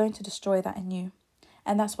 And they're going to destroy that in you.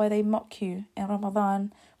 And that's why they mock you in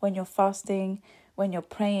Ramadan, when you're fasting, when you're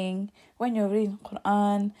praying, when you're reading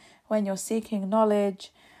Quran, when you're seeking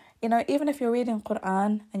knowledge. You know, even if you're reading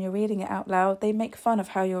Quran and you're reading it out loud, they make fun of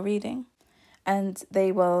how you're reading. And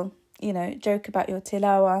they will, joke about your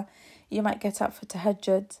tilawah. You might get up for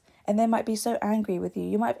tahajjud and they might be so angry with you.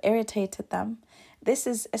 You might have irritated them. This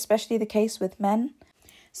is especially the case with men.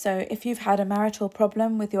 So if you've had a marital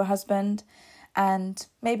problem with your husband and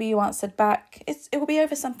maybe you answered back, it will be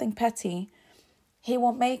over something petty. He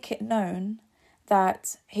will make it known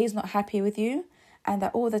that he's not happy with you and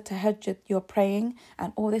that all the tahajjud you're praying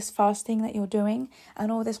and all this fasting that you're doing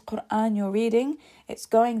and all this Quran you're reading, it's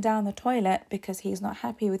going down the toilet because he's not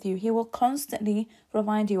happy with you. He will constantly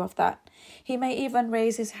remind you of that. He may even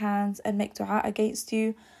raise his hands and make dua against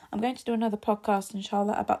you. I'm going to do another podcast,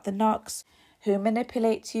 inshallah, about the narcs who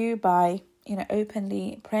manipulate you by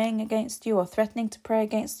openly praying against you or threatening to pray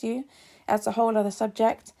against you. That's a whole other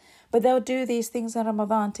subject. But they'll do these things in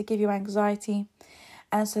Ramadan to give you anxiety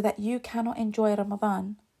and so that you cannot enjoy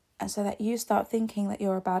Ramadan and so that you start thinking that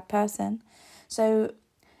you're a bad person. So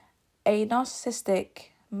a narcissistic,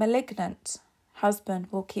 malignant husband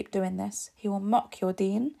will keep doing this. He will mock your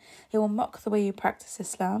deen. He will mock the way you practice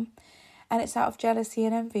Islam. And it's out of jealousy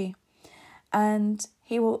and envy. And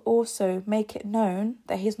he will also make it known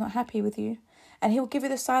that he's not happy with you. And he'll give you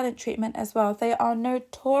the silent treatment as well. They are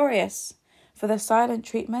notorious for the silent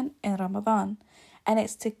treatment in Ramadan. And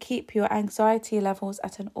it's to keep your anxiety levels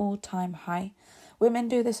at an all-time high. Women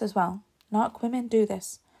do this as well. Narc women do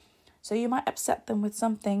this. So you might upset them with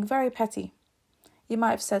something very petty. You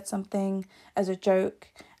might have said something as a joke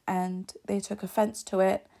and they took offense to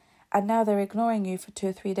it. And now they're ignoring you for 2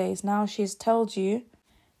 or 3 days. Now she's told you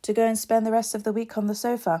to go and spend the rest of the week on the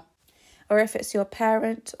sofa. Or if it's your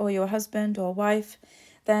parent or your husband or wife,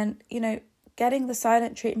 then, getting the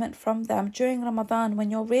silent treatment from them during Ramadan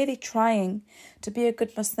when you're really trying to be a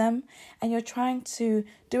good Muslim and you're trying to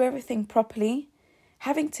do everything properly,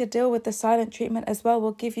 having to deal with the silent treatment as well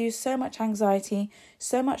will give you so much anxiety,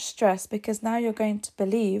 so much stress, because now you're going to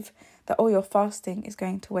believe that all your fasting is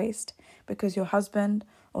going to waste because your husband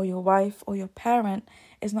or your wife or your parent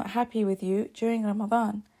is not happy with you during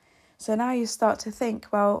Ramadan. So now you start to think,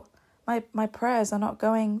 well, my prayers are not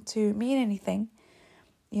going to mean anything.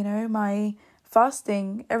 My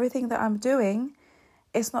fasting, everything that I'm doing,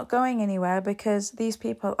 it's not going anywhere because these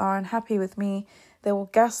people are unhappy with me. They will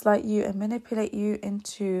gaslight you and manipulate you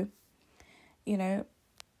into,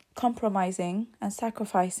 compromising and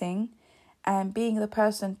sacrificing and being the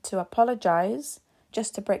person to apologize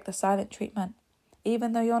just to break the silent treatment,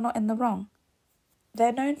 even though you're not in the wrong.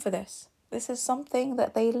 They're known for this. This is something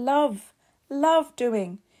that they love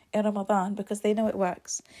doing in Ramadan because they know it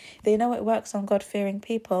works. They know it works on God-fearing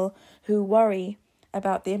people who worry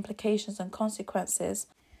about the implications and consequences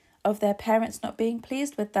of their parents not being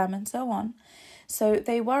pleased with them and so on. So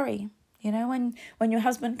they worry. When your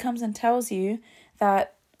husband comes and tells you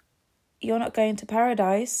that you're not going to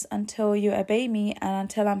paradise until you obey me and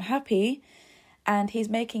until I'm happy, and he's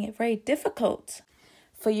making it very difficult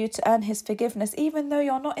for you to earn his forgiveness, even though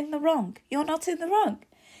you're not in the wrong. You're not in the wrong.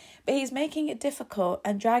 But he's making it difficult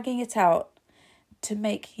and dragging it out to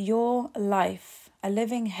make your life a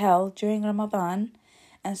living hell during Ramadan,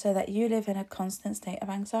 and so that you live in a constant state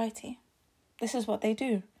of anxiety. This is what they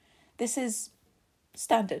do. This is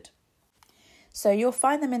standard. So you'll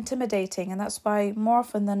find them intimidating, and that's why more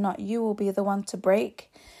often than not you will be the one to break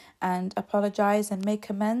and apologize and make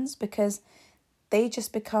amends, because they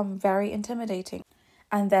just become very intimidating.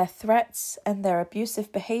 And their threats and their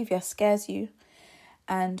abusive behavior scares you.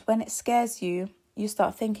 And when it scares you, you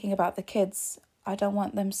start thinking about the kids. I don't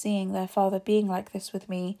want them seeing their father being like this with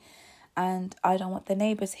me, and I don't want the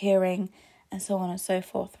neighbours hearing, and so on and so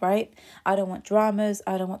forth, right? I don't want dramas.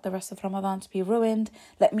 I don't want the rest of Ramadan to be ruined.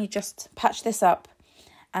 Let me just patch this up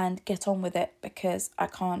and get on with it, because I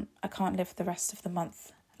can't live the rest of the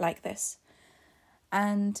month like this.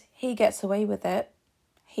 And he gets away with it.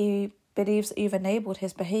 He believes that you've enabled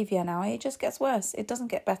his behaviour now. It just gets worse. It doesn't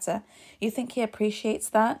get better. You think he appreciates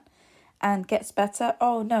that and gets better?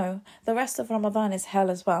 Oh no, the rest of Ramadan is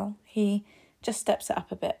hell as well. He just steps it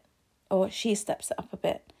up a bit, or she steps it up a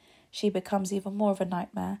bit. She becomes even more of a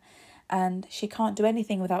nightmare, and she can't do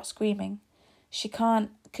anything without screaming. She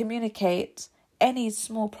can't communicate any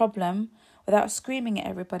small problem without screaming at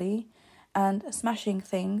everybody and smashing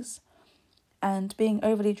things and being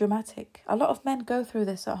overly dramatic. A lot of men go through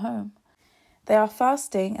this at home. They are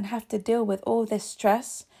fasting and have to deal with all this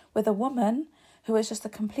stress with a woman who is just a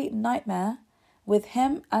complete nightmare with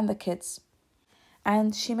him and the kids.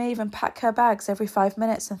 And she may even pack her bags every 5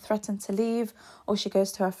 minutes and threaten to leave, or she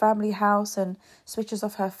goes to her family house and switches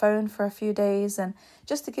off her phone for a few days, and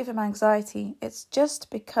just to give him anxiety. It's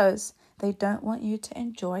just because they don't want you to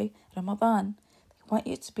enjoy Ramadan. They want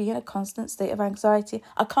you to be in a constant state of anxiety.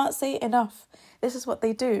 I can't say it enough. This is what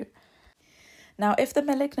they do. Now, if the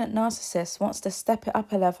malignant narcissist wants to step it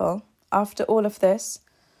up a level after all of this,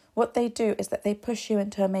 what they do is that they push you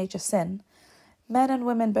into a major sin. Men and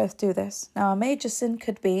women both do this. Now, a major sin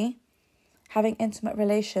could be having intimate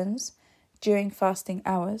relations during fasting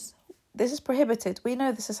hours. This is prohibited. We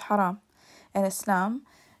know this is haram. In Islam,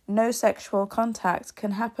 no sexual contact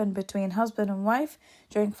can happen between husband and wife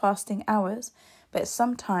during fasting hours. But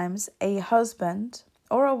sometimes a husband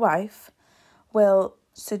or a wife will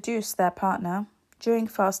seduce their partner during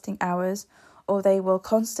fasting hours, or they will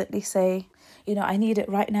constantly say, I need it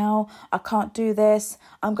right now. I can't do this.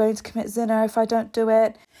 I'm going to commit zina if I don't do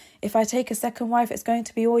it. If I take a second wife, it's going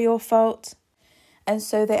to be all your fault. And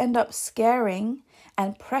so they end up scaring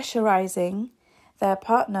and pressurizing their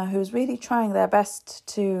partner, who's really trying their best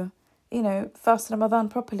to, fast Ramadan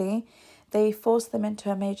properly. They force them into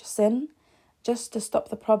a major sin just to stop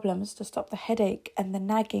the problems, to stop the headache and the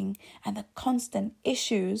nagging and the constant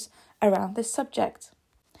issues around this subject.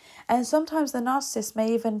 And sometimes the narcissist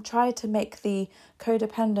may even try to make the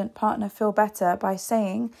codependent partner feel better by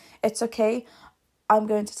saying, it's okay, I'm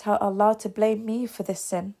going to tell Allah to blame me for this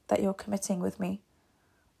sin that you're committing with me.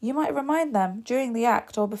 You might remind them during the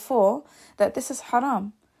act or before that this is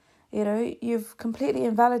haram. You've completely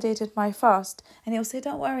invalidated my fast. And he'll say,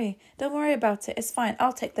 don't worry about it. It's fine.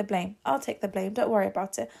 I'll take the blame. Don't worry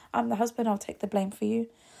about it. I'm the husband. I'll take the blame for you,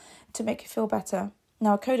 to make you feel better.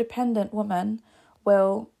 Now, a codependent woman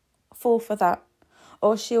will fall for that,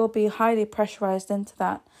 or she will be highly pressurized into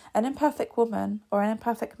that. An imperfect woman or an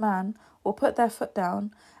imperfect man will put their foot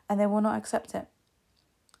down and they will not accept it.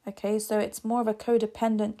 Okay, so it's more of a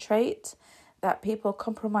codependent trait that people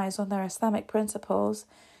compromise on their Islamic principles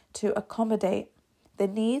to accommodate the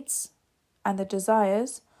needs and the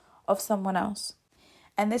desires of someone else.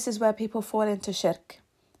 And this is where people fall into shirk,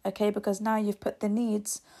 okay, because now you've put the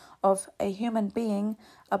needs of a human being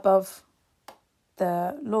above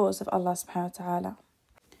the laws of Allah subhanahu wa ta'ala.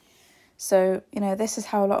 So, this is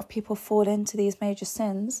how a lot of people fall into these major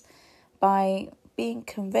sins, by being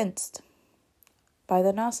convinced by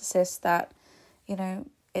the narcissist that,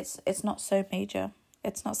 it's not so major.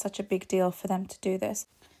 It's not such a big deal for them to do this.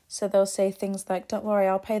 So they'll say things like, don't worry,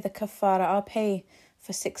 I'll pay the kafara, I'll pay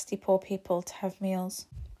for 60 poor people to have meals.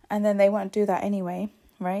 And then they won't do that anyway,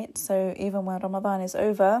 right? So even when Ramadan is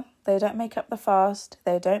over, they don't make up the fast,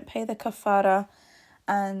 they don't pay the kafara,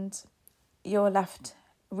 and you're left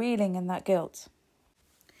reeling in that guilt.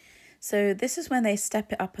 So this is when they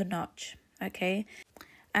step it up a notch, okay?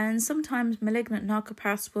 And sometimes malignant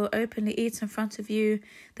narcopaths will openly eat in front of you,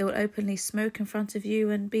 they will openly smoke in front of you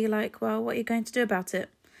and be like, well, what are you going to do about it?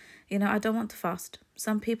 I don't want to fast.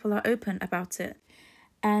 Some people are open about it.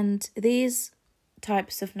 And these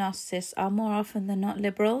types of narcissists are more often than not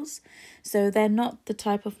liberals. So they're not the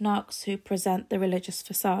type of narcs who present the religious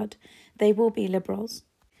facade. They will be liberals.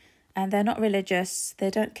 And they're not religious. They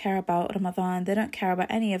don't care about Ramadan. They don't care about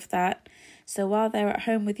any of that. So while they're at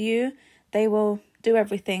home with you, they will do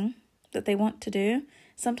everything that they want to do.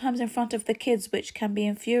 Sometimes in front of the kids, which can be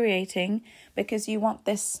infuriating because you want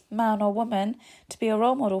this man or woman to be a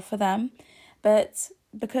role model for them. But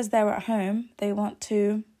because they're at home, they want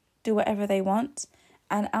to do whatever they want.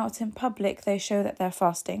 And out in public, they show that they're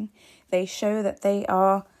fasting. They show that they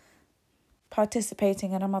are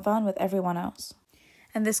participating in Ramadan with everyone else.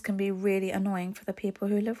 And this can be really annoying for the people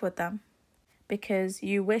who live with them, because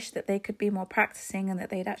you wish that they could be more practicing and that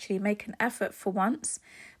they'd actually make an effort for once,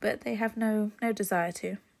 but they have no desire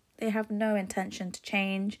to. They have no intention to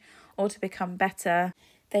change or to become better.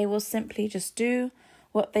 They will simply just do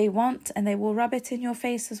what they want, and they will rub it in your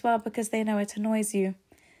face as well because they know it annoys you.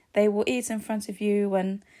 They will eat in front of you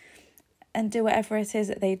and do whatever it is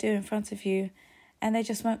that they do in front of you, and they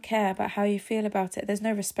just won't care about how you feel about it. There's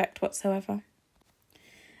no respect whatsoever.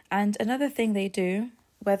 And another thing they do,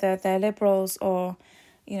 whether they're liberals or,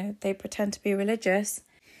 they pretend to be religious,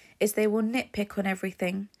 is they will nitpick on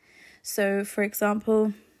everything. So, for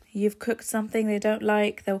example, you've cooked something they don't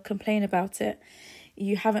like, they'll complain about it.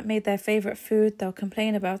 You haven't made their favourite food, they'll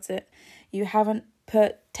complain about it. You haven't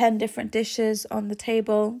put 10 different dishes on the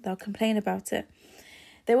table, they'll complain about it.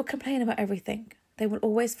 They will complain about everything. They will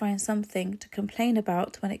always find something to complain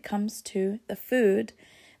about when it comes to the food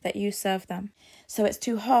that you serve them. So it's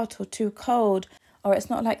too hot or too cold, or it's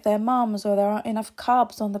not like their mums, or there aren't enough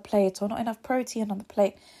carbs on the plate, or not enough protein on the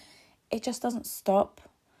plate. It just doesn't stop.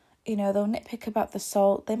 They'll nitpick about the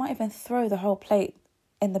salt. They might even throw the whole plate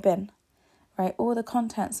in the bin, right? All the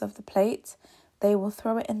contents of the plate, they will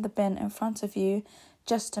throw it in the bin in front of you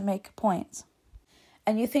just to make a point.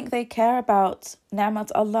 And you think they care about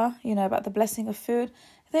ni'mat Allah, about the blessing of food?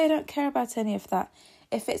 They don't care about any of that.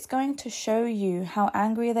 If it's going to show you how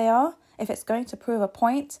angry they are, if it's going to prove a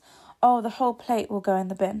point, the whole plate will go in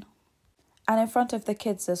the bin. And in front of the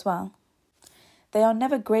kids as well. They are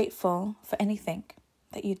never grateful for anything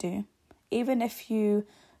that you do. Even if you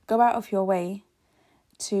go out of your way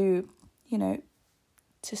to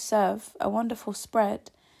serve a wonderful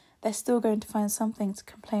spread, they're still going to find something to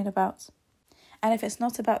complain about. And if it's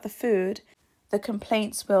not about the food, the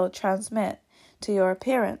complaints will transmit to your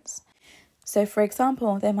appearance. So, for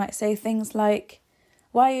example, they might say things like,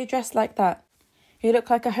 why are you dressed like that? You look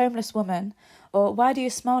like a homeless woman. Or why do you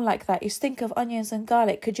smell like that? You stink of onions and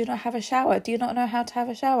garlic. Could you not have a shower? Do you not know how to have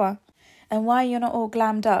a shower? And why are you not all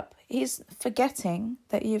glammed up? He's forgetting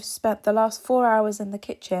that you've spent the last 4 hours in the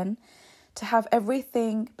kitchen to have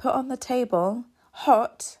everything put on the table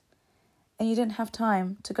hot, and you didn't have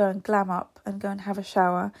time to go and glam up and go and have a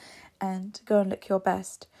shower and go and look your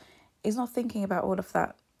best. He's not thinking about all of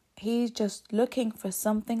that. He's just looking for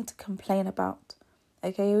something to complain about.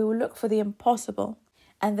 Okay, he will look for the impossible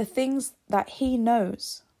and the things that he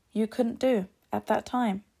knows you couldn't do at that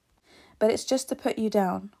time. But it's just to put you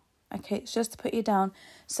down. Okay, it's just to put you down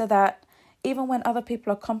so that even when other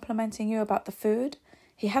people are complimenting you about the food,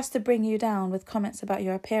 he has to bring you down with comments about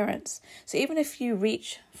your appearance. So even if you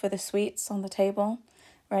reach for the sweets on the table,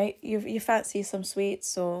 right, you fancy some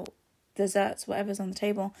sweets or desserts, whatever's on the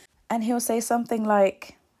table, and he'll say something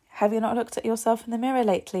like, have you not looked at yourself in the mirror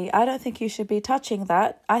lately? I don't think you should be touching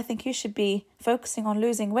that. I think you should be focusing on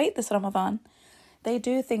losing weight this Ramadan. They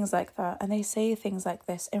do things like that, and they say things like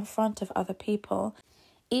this in front of other people,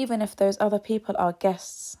 even if those other people are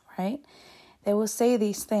guests, right? They will say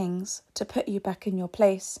these things to put you back in your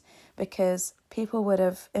place, because people would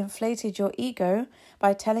have inflated your ego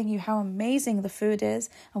by telling you how amazing the food is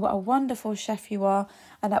and what a wonderful chef you are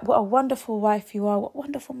and what a wonderful wife you are, what a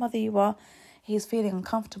wonderful mother you are. He's feeling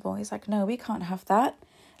uncomfortable. He's like, no, we can't have that.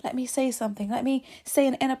 Let me say something. Let me say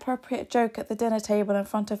an inappropriate joke at the dinner table in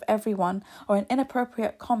front of everyone, or an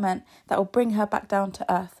inappropriate comment that will bring her back down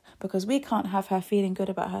to earth, because we can't have her feeling good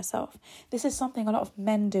about herself. This is something a lot of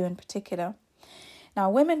men do in particular. Now,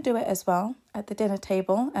 women do it as well at the dinner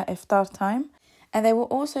table at iftar time, and they will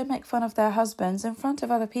also make fun of their husbands in front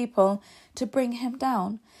of other people to bring him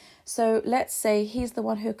down. So let's say he's the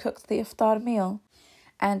one who cooked the iftar meal,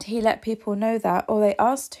 and he let people know that, or they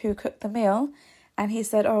asked who cooked the meal, and he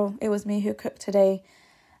said, oh, it was me who cooked today.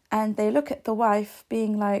 And they look at the wife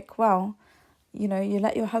being like, wow, you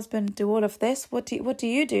let your husband do all of this. What do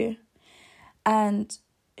you do? And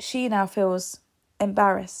she now feels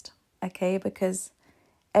embarrassed, okay, because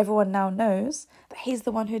everyone now knows that he's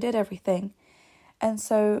the one who did everything. And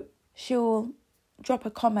so she'll drop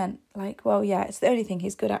a comment like, well, yeah, it's the only thing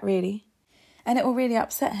he's good at, really. And it will really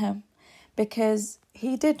upset him, because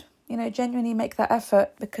he did, genuinely make that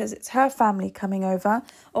effort, because it's her family coming over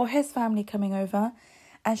or his family coming over.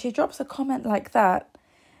 And she drops a comment like that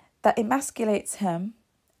emasculates him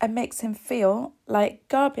and makes him feel like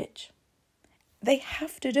garbage. They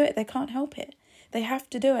have to do it. They can't help it. They have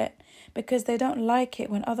to do it because they don't like it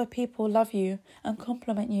when other people love you and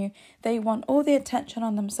compliment you. They want all the attention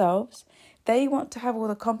on themselves. They want to have all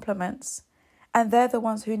the compliments, and they're the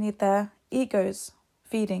ones who need their egos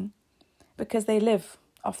feeding, because they live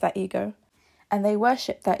off that ego and they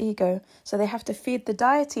worship that ego. So they have to feed the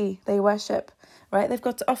deity they worship, right? They've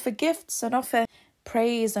got to offer gifts and offer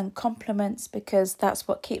praise and compliments, because that's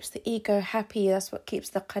what keeps the ego happy. That's what keeps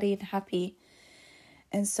the Qareen happy.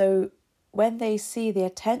 And so when they see the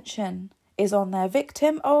attention is on their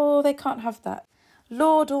victim, oh, they can't have that.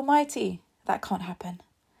 Lord Almighty, that can't happen.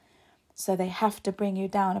 So they have to bring you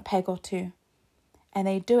down a peg or two. And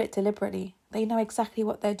they do it deliberately. They know exactly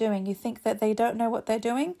what they're doing. You think that they don't know what they're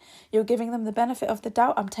doing? You're giving them the benefit of the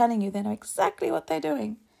doubt. I'm telling you, they know exactly what they're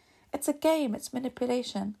doing. It's a game. It's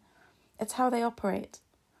manipulation. It's how they operate.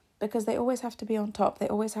 Because they always have to be on top. They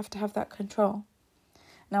always have to have that control.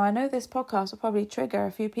 Now, I know this podcast will probably trigger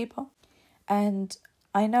a few people. And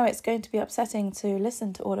I know it's going to be upsetting to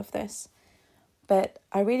listen to all of this. But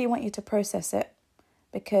I really want you to process it,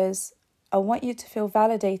 because I want you to feel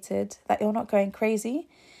validated that you're not going crazy,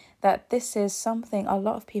 that this is something a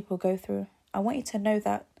lot of people go through. I want you to know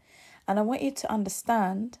that. And I want you to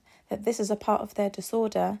understand that this is a part of their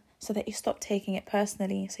disorder, so that you stop taking it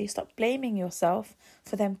personally. So you stop blaming yourself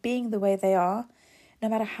for them being the way they are, no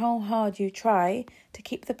matter how hard you try to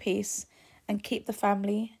keep the peace and keep the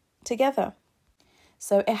family together.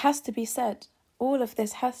 So it has to be said. All of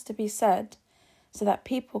this has to be said, so that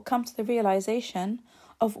people come to the realization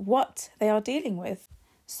of what they are dealing with.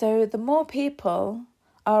 So the more people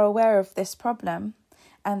are aware of this problem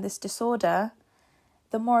and this disorder,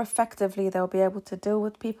 the more effectively they'll be able to deal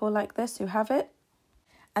with people like this who have it.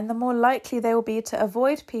 And the more likely they will be to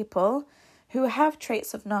avoid people who have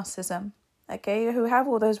traits of narcissism, okay, who have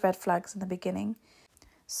all those red flags in the beginning.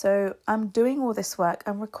 So I'm doing all this work.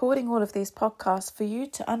 I'm recording all of these podcasts for you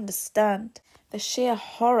to understand the sheer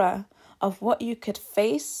horror of what you could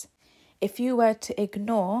face if you were to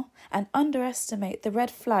ignore and underestimate the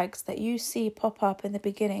red flags that you see pop up in the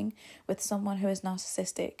beginning with someone who is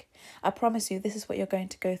narcissistic. I promise you, this is what you're going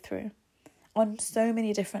to go through on so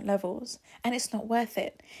many different levels, and it's not worth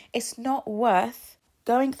it. It's not worth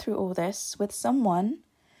going through all this with someone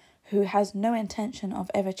who has no intention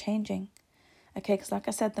of ever changing. Okay, because like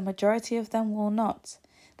I said, the majority of them will not.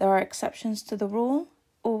 There are exceptions to the rule,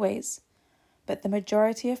 always. But the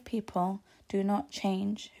majority of people do not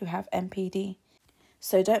change who have NPD.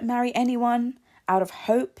 So don't marry anyone out of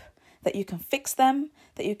hope that you can fix them,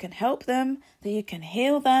 that you can help them, that you can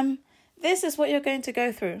heal them. This is what you're going to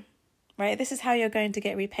go through, right? This is how you're going to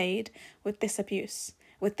get repaid with this abuse,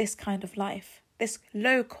 with this kind of life, this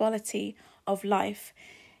low quality of life,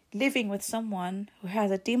 living with someone who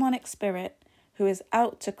has a demonic spirit who is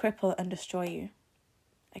out to cripple and destroy you.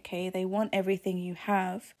 Okay, they want everything you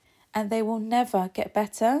have, and they will never get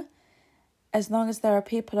better as long as there are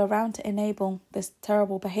people around to enable this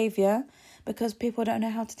terrible behavior, because people don't know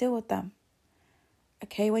how to deal with them.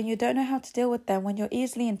 Okay, when you don't know how to deal with them, when you're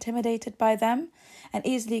easily intimidated by them and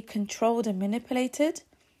easily controlled and manipulated,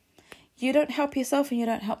 you don't help yourself and you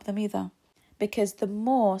don't help them either. Because the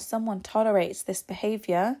more someone tolerates this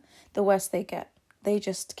behavior, the worse they get. They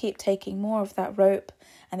just keep taking more of that rope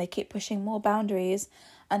and they keep pushing more boundaries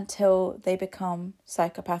until they become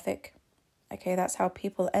psychopathic. Okay, that's how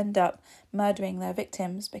people end up murdering their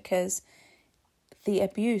victims, because the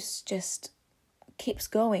abuse just keeps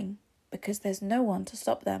going because there's no one to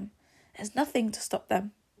stop them. There's nothing to stop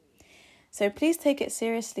them. So please take it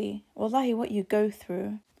seriously. Wallahi, what you go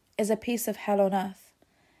through is a piece of hell on earth.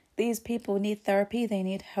 These people need therapy, they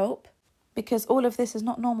need help, because all of this is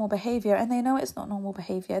not normal behaviour, and they know it's not normal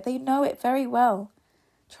behaviour. They know it very well.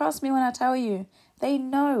 Trust me when I tell you, they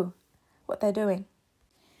know what they're doing.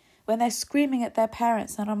 When they're screaming at their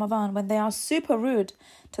parents in Ramadan, when they are super rude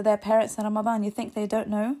to their parents in Ramadan, you think they don't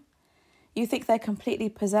know? You think they're completely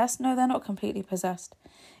possessed? No, they're not completely possessed.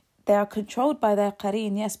 They are controlled by their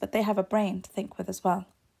Qareen, yes, but they have a brain to think with as well.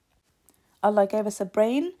 Allah gave us a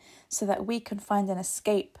brain so that we can find an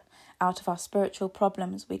escape out of our spiritual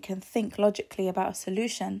problems. We can think logically about a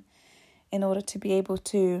solution in order to be able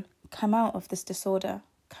to come out of this disorder,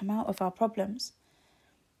 come out of our problems.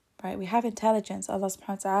 Right? We have intelligence. Allah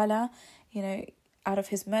subhanahu wa ta'ala, out of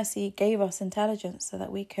His mercy, gave us intelligence so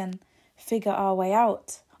that we can figure our way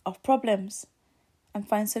out of problems and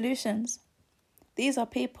find solutions. These are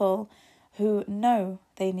people who know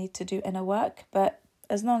they need to do inner work, but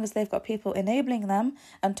as long as they've got people enabling them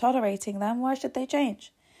and tolerating them, why should they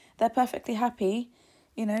change? They're perfectly happy,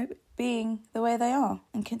 being the way they are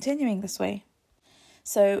and continuing this way.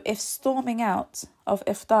 So if storming out of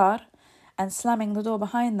iftar and slamming the door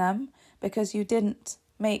behind them because you didn't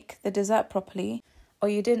make the dessert properly or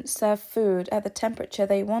you didn't serve food at the temperature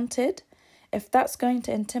they wanted, if that's going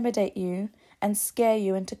to intimidate you and scare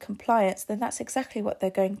you into compliance, then that's exactly what they're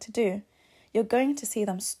going to do. You're going to see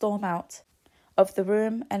them storm out of the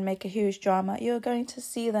room and make a huge drama. You're going to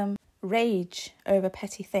see them rage over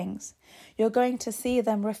petty things. You're going to see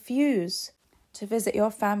them refuse to visit your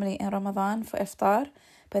family in Ramadan for iftar,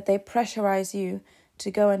 but they pressurize you to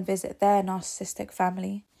go and visit their narcissistic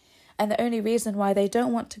family. And the only reason why they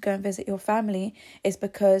don't want to go and visit your family is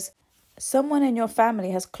because someone in your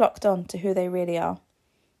family has clocked on to who they really are.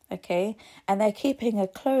 Okay? And they're keeping a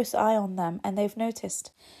close eye on them, and they've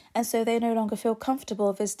noticed. And so they no longer feel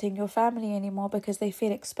comfortable visiting your family anymore because they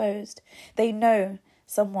feel exposed. They know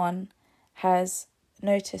someone has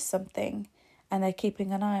noticed something and they're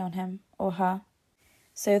keeping an eye on him or her.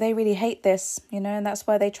 So they really hate this, and that's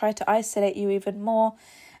why they try to isolate you even more.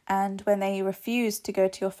 And when they refuse to go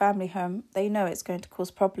to your family home, they know it's going to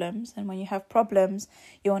cause problems. And when you have problems,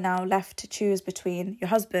 you're now left to choose between your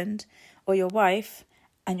husband or your wife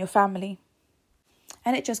and your family.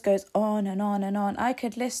 And it just goes on and on and on. I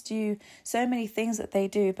could list you so many things that they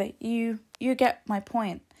do, but you get my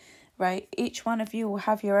point, right? Each one of you will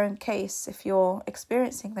have your own case if you're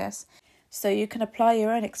experiencing this. So you can apply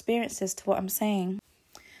your own experiences to what I'm saying.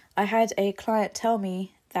 I had a client tell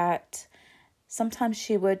me that sometimes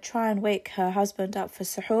she would try and wake her husband up for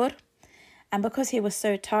suhoor, and because he was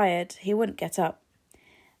so tired, he wouldn't get up.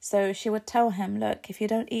 So she would tell him, look, if you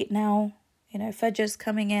don't eat now, Fajr's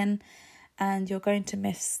coming in and you're going to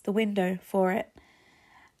miss the window for it.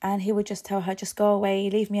 And he would just tell her, just go away,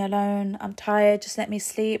 leave me alone, I'm tired, just let me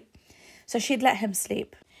sleep. So she'd let him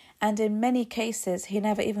sleep. And in many cases, he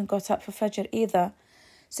never even got up for Fajr either.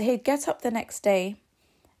 So he'd get up the next day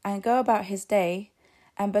and go about his day.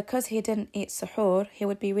 And because he didn't eat suhoor, he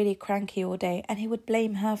would be really cranky all day and he would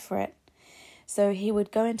blame her for it. So he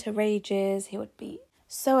would go into rages, he would be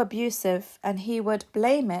so abusive, and he would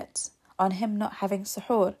blame it on him not having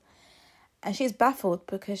suhoor. And she's baffled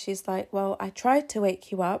because she's like, well, I tried to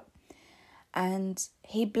wake you up. And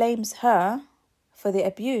he blames her for the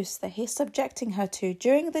abuse that he's subjecting her to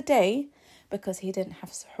during the day because he didn't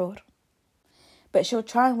have suhoor. But she'll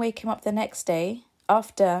try and wake him up the next day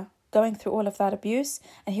after going through all of that abuse,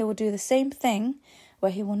 and he will do the same thing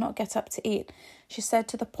where he will not get up to eat. She said,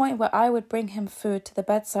 to the point where I would bring him food to the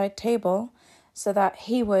bedside table so that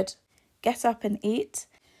he would get up and eat,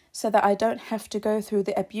 so that I don't have to go through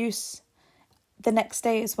the abuse the next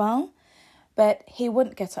day as well. But he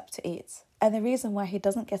wouldn't get up to eat. And the reason why he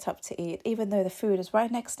doesn't get up to eat, even though the food is right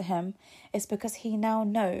next to him, is because he now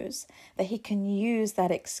knows that he can use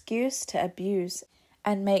that excuse to abuse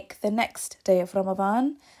and make the next day of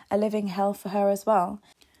Ramadan a living hell for her as well.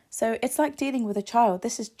 So it's like dealing with a child.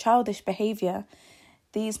 This is childish behaviour.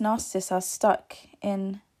 These narcissists are stuck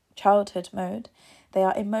in childhood mode. They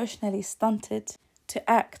are emotionally stunted to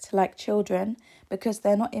act like children because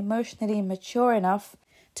they're not emotionally mature enough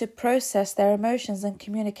to process their emotions and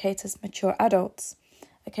communicate as mature adults.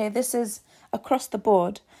 Okay, this is across the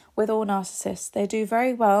board with all narcissists. They do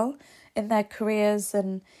very well in their careers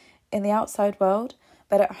and in the outside world,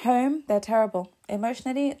 but at home, they're terrible.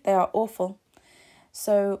 Emotionally, they are awful.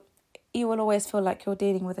 So you will always feel like you're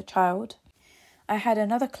dealing with a child. I had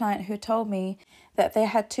another client who told me that they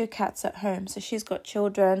had 2 cats at home. So she's got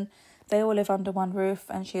children, they all live under one roof,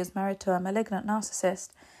 and she is married to a malignant narcissist.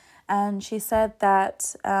 And she said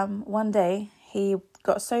that one day he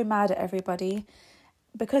got so mad at everybody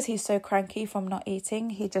because he's so cranky from not eating.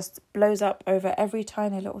 He just blows up over every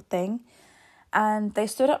tiny little thing. And they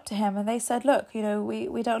stood up to him and they said, look, we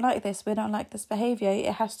don't like this. We don't like this behaviour.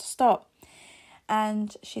 It has to stop.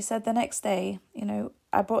 And she said the next day,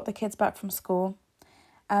 I brought the kids back from school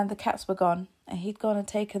and the cats were gone. And he'd gone and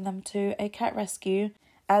taken them to a cat rescue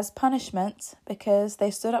as punishment because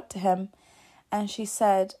they stood up to him. And she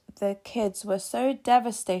said the kids were so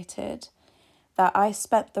devastated that I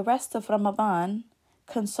spent the rest of Ramadan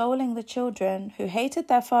consoling the children who hated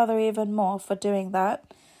their father even more for doing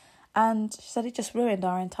that. And she said it just ruined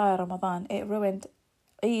our entire Ramadan. It ruined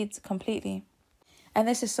Eid completely. And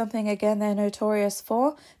this is something, again, they're notorious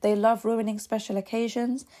for. They love ruining special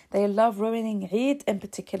occasions. They love ruining Eid in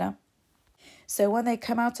particular. So when they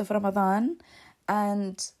come out of Ramadan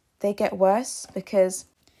and they get worse because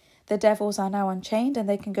the devils are now unchained and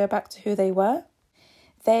they can go back to who they were,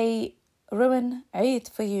 they ruin Eid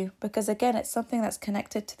for you because, again, it's something that's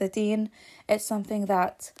connected to the deen. It's something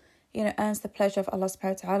that earns the pleasure of Allah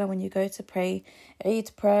subhanahu wa ta'ala when you go to pray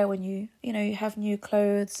Eid prayer, when you have new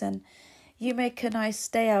clothes and you make a nice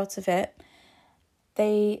day out of it.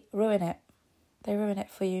 They ruin it. They ruin it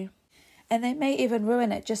for you. And they may even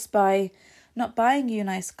ruin it just by not buying you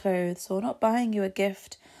nice clothes or not buying you a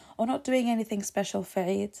gift or not doing anything special for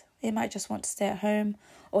Eid. They might just want to stay at home,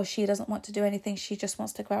 or she doesn't want to do anything. She just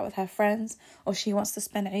wants to go out with her friends, or she wants to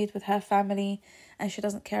spend Eid with her family and she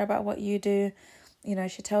doesn't care about what you do.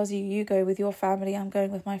 She tells you, you go with your family, I'm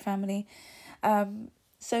going with my family.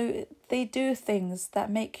 So they do things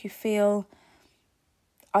that make you feel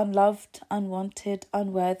unloved, unwanted,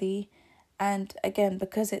 unworthy. And again,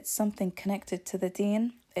 because it's something connected to the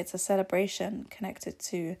deen, it's a celebration connected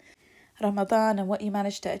to Ramadan and what you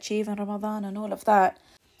managed to achieve in Ramadan and all of that.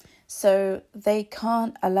 So they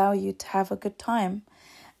can't allow you to have a good time.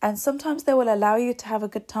 And sometimes they will allow you to have a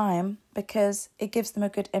good time because it gives them a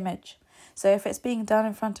good image. So if it's being done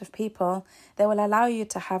in front of people, they will allow you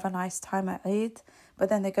to have a nice time at Eid, but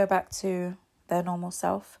then they go back to their normal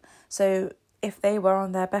self. So if they were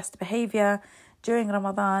on their best behaviour during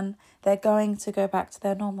Ramadan, they're going to go back to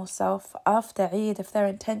their normal self after Eid. If their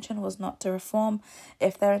intention was not to reform,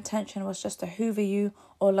 if their intention was just to hoover you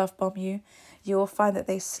or love bomb you, you will find that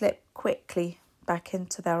they slip quickly back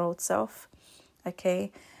into their old self.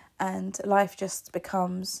 Okay? And life just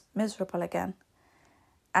becomes miserable again.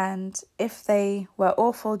 And if they were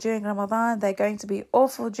awful during Ramadan, they're going to be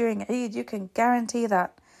awful during Eid. You can guarantee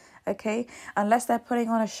that, okay? Unless they're putting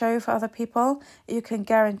on a show for other people, you can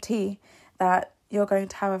guarantee that you're going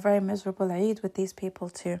to have a very miserable Eid with these people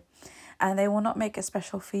too. And they will not make it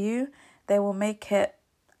special for you. They will make it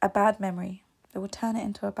a bad memory. They will turn it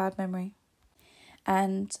into a bad memory.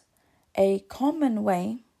 And a common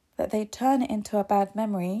way that they turn it into a bad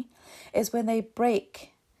memory is when they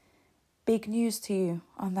break big news to you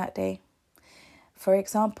on that day. For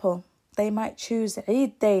example, they might choose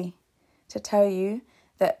Eid day to tell you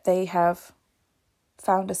that they have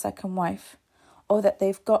found a second wife, or that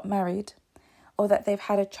they've got married, or that they've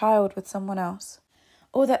had a child with someone else,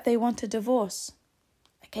 or that they want a divorce.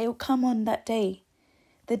 Okay, will come on that day,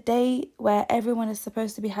 the day where everyone is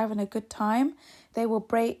supposed to be having a good time. They will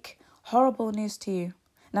break horrible news to you.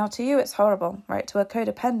 Now, to you, it's horrible, right? To a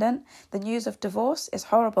codependent, the news of divorce is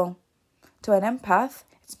horrible. To an empath,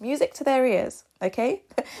 it's music to their ears, okay?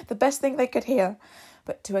 The best thing they could hear.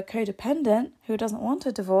 But to a codependent who doesn't want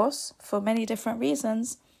a divorce for many different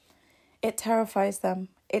reasons, it terrifies them.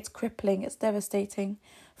 It's crippling, it's devastating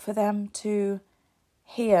for them to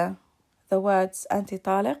hear the words anti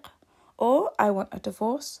taliq or I want a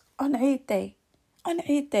divorce on Eid day. On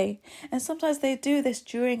Eid day. And sometimes they do this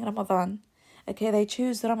during Ramadan. Okay, they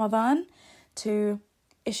choose Ramadan to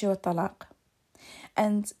issue a talaq.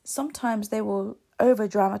 And sometimes they will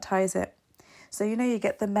over-dramatize it. So, you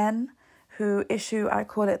get the men who issue, I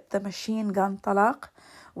call it the machine gun talaq,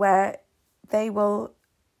 where they will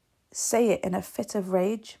say it in a fit of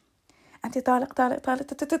rage.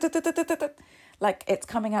 Like it's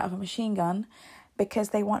coming out of a machine gun, because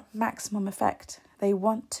they want maximum effect. They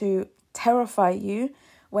want to terrify you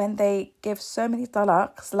when they give so many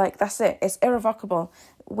talaqs, like that's it, it's irrevocable,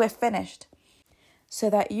 we're finished. So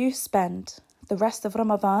that you spend the rest of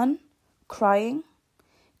Ramadan crying,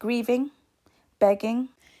 grieving, begging,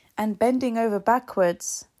 and bending over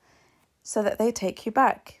backwards so that they take you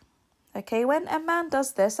back. Okay, when a man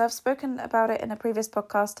does this, I've spoken about it in a previous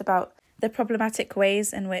podcast about the problematic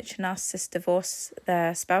ways in which narcissists divorce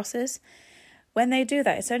their spouses. When they do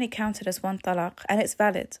that, it's only counted as one talaq, and it's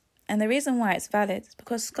valid. And the reason why it's valid is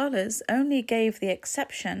because scholars only gave the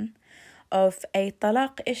exception of a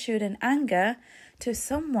talaq issued in anger to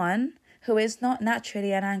someone who is not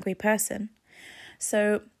naturally an angry person.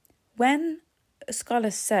 So when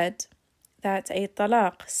scholars said that a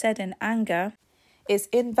talaq said in anger is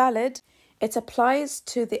invalid, it applies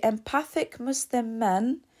to the empathic Muslim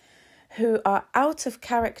men who are out of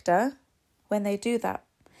character when they do that.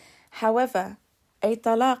 However, a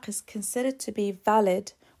talaq is considered to be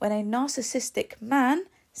valid when a narcissistic man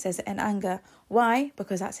says it in anger. Why?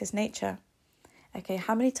 Because that's his nature. Okay,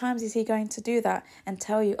 how many times is he going to do that and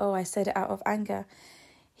tell you, oh, I said it out of anger?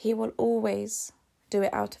 He will always do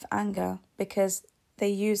it out of anger because they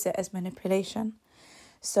use it as manipulation.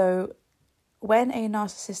 So when a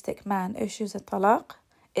narcissistic man issues a talaq,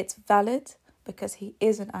 it's valid because he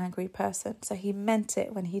is an angry person. So he meant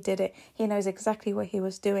it when he did it. He knows exactly what he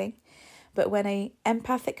was doing. But when an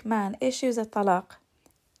empathic man issues a talaq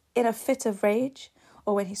in a fit of rage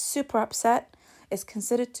or when he's super upset, it's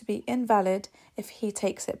considered to be invalid if he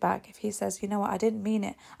takes it back. If he says, you know what, I didn't mean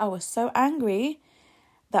it. I was so angry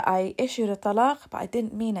that I issued a talaq, but I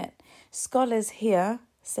didn't mean it. Scholars here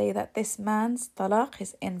say that this man's talaq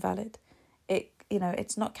is invalid.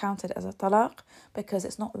 It's not counted as a talaq because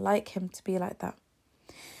it's not like him to be like that.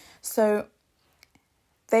 So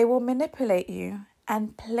they will manipulate you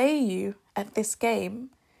and play you at this game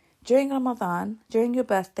during Ramadan, during your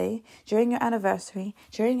birthday, during your anniversary,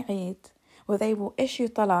 during Eid, where they will issue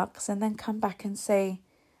talaqs and then come back and say,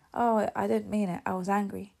 oh, I didn't mean it, I was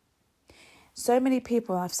angry. So many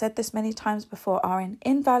people, I've said this many times before, are in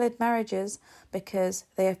invalid marriages because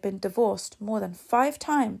they have been divorced more than 5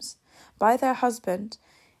 times by their husband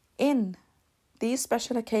in these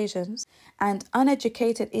special occasions, and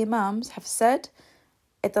uneducated imams have said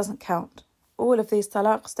it doesn't count. All of these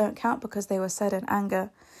talaqs don't count because they were said in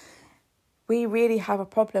anger. We really have a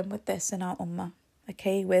problem with this in our ummah,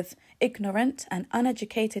 okay, with ignorant and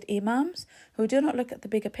uneducated imams who do not look at the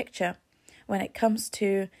bigger picture when it comes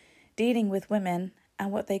to dealing with women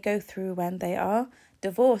and what they go through when they are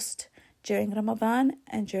divorced during Ramadan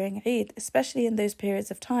and during Eid, especially in those periods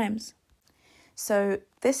of times. So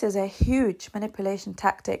this is a huge manipulation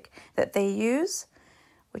tactic that they use,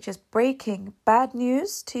 which is breaking bad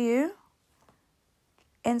news to you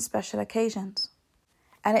in special occasions.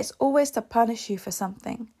 And it's always to punish you for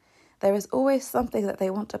something. There is always something that they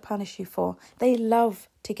want to punish you for. They love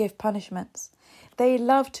to give punishments. They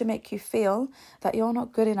love to make you feel that you're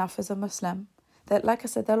not good enough as a Muslim. That, like I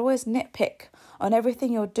said, they'll always nitpick on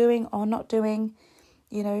everything you're doing or not doing,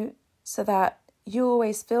 so that you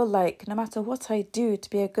always feel like no matter what I do to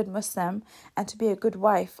be a good Muslim and to be a good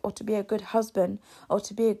wife or to be a good husband or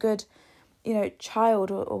to be a good, child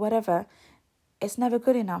or whatever, it's never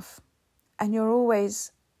good enough. And you're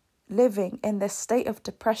always living in this state of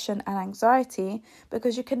depression and anxiety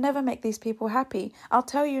because you can never make these people happy. I'll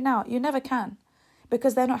tell you now, you never can,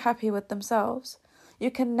 because they're not happy with themselves. You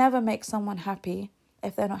can never make someone happy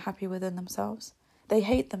if they're not happy within themselves. They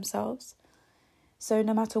hate themselves. So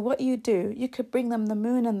no matter what you do, you could bring them the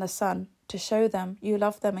moon and the sun to show them you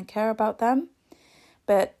love them and care about them.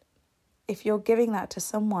 But if you're giving that to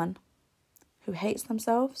someone who hates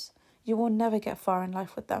themselves, you will never get far in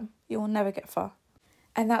life with them. You will never get far.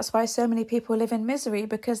 And that's why so many people live in misery,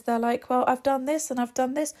 because they're like, well, I've done this and I've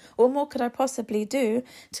done this. What more could I possibly do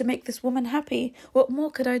to make this woman happy? What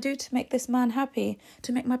more could I do to make this man happy?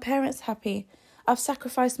 To make my parents happy? I've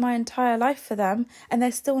sacrificed my entire life for them and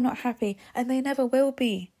they're still not happy, and they never will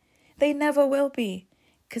be. They never will be,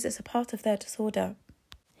 because it's a part of their disorder.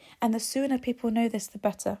 And the sooner people know this, the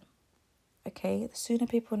better. Okay, the sooner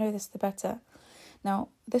people know this, the better. Now,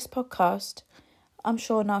 this podcast, I'm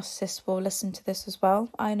sure narcissists will listen to this as well.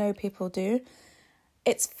 I know people do.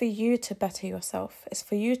 It's for you to better yourself. It's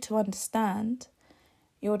for you to understand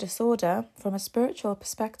your disorder from a spiritual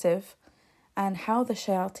perspective and how the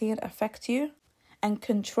shayateen affect you and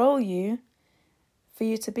control you for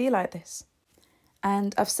you to be like this.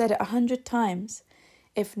 And I've said it 100 times.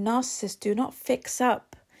 If narcissists do not fix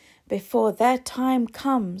up before their time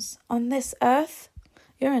comes on this earth,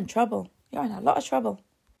 you're in trouble. You're in a lot of trouble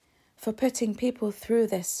for putting people through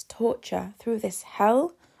this torture, through this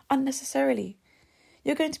hell, unnecessarily.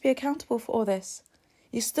 You're going to be accountable for all this.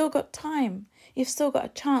 You've still got time. You've still got a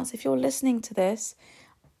chance. If you're listening to this,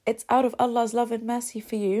 it's out of Allah's love and mercy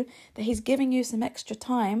for you that He's giving you some extra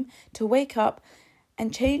time to wake up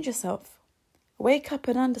and change yourself. Wake up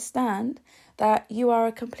and understand that you are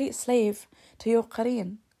a complete slave to your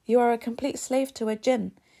Qareen. You are a complete slave to a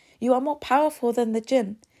jinn. You are more powerful than the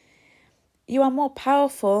jinn. You are more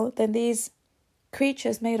powerful than these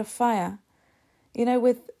creatures made of fire.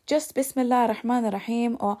 With just Bismillah ar-Rahman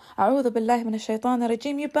ar-Rahim or A'udhu Billahi Minash Shaitan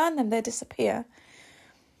ar-Rajim, you burn them, they disappear.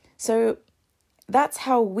 So that's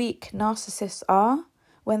how weak narcissists are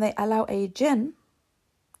when they allow a jinn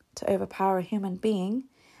to overpower a human being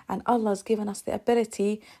And Allah's given us the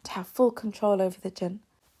ability to have full control over the jinn.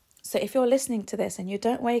 So if you're listening to this and you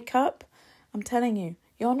don't wake up, I'm telling you,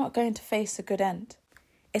 you're not going to face a good end.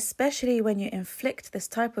 Especially when you inflict this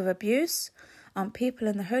type of abuse on people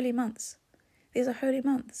in the holy months. These are holy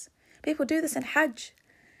months. People do this in Hajj.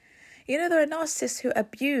 You know, there are narcissists who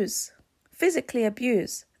physically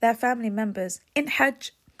abuse their family members in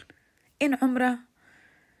Hajj, in Umrah.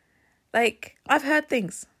 Like, I've heard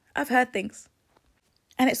things.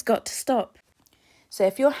 And it's got to stop. So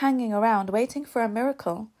if you're hanging around waiting for a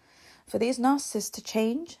miracle, for these narcissists to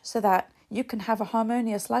change so that you can have a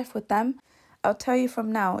harmonious life with them, I'll tell you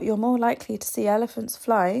from now, you're more likely to see elephants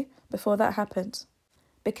fly before that happens.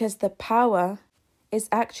 Because the power is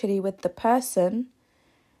actually with the person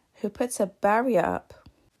who puts a barrier up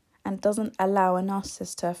and doesn't allow a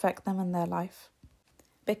narcissist to affect them in their life.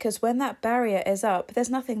 Because when that barrier is up,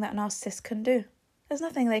 there's nothing that narcissists can do. There's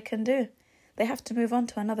nothing they can do. They have to move on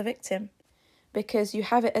to another victim. Because you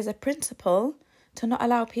have it as a principle to not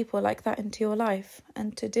allow people like that into your life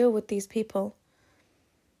and to deal with these people.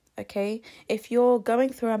 Okay? If you're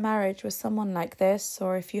going through a marriage with someone like this,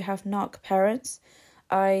 or if you have narc parents,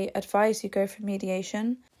 I advise you go for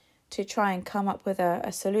mediation to try and come up with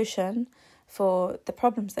a solution for the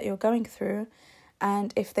problems that you're going through.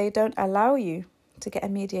 And if they don't allow you to get a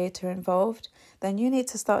mediator involved, then you need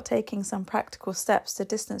to start taking some practical steps to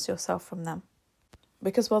distance yourself from them.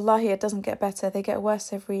 Because wallahi, it doesn't get better, they get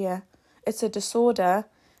worse every year. It's a disorder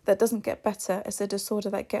that doesn't get better, it's a disorder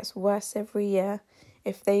that gets worse every year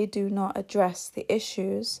if they do not address the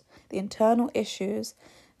issues, the internal issues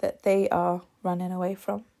that they are running away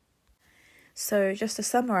from. So just to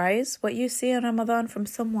summarize, what you see in Ramadan from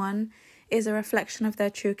someone is a reflection of their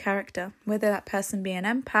true character, whether that person be an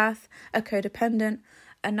empath, a codependent,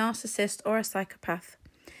 a narcissist, or a psychopath.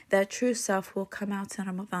 Their true self will come out in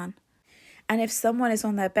Ramadan. And if someone is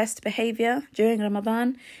on their best behavior during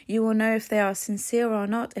Ramadan, you will know if they are sincere or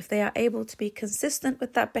not, if they are able to be consistent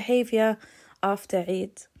with that behavior after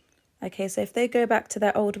Eid. Okay, so if they go back to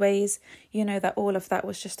their old ways, you know that all of that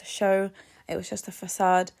was just a show, it was just a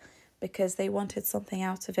facade, because they wanted something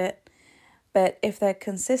out of it. But if they're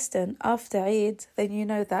consistent after Eid, then you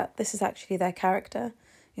know that this is actually their character.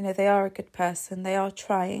 You know, they are a good person, they are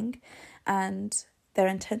trying, and their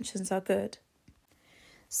intentions are good.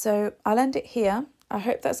 So I'll end it here. I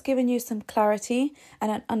hope that's given you some clarity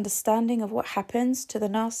and an understanding of what happens to the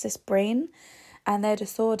narcissist brain and their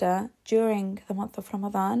disorder during the month of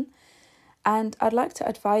Ramadan. And I'd like to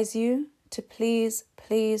advise you to please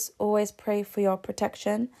always pray for your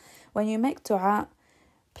protection. When you make dua,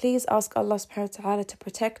 please ask Allah subhanahu wa ta'ala to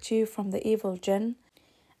protect you from the evil jinn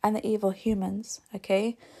and the evil humans,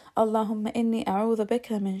 okay? Allahumma inni a'udhu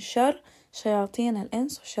bika min shar shayateen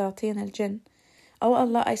al-ins wa shayateen al-jinn. Oh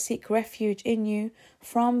Allah, I seek refuge in you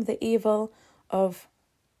from the evil of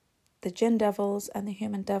the jinn devils and the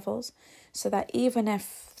human devils, so that even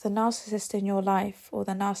if the narcissist in your life or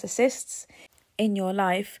the narcissists in your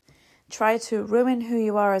life try to ruin who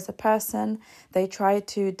you are as a person, they try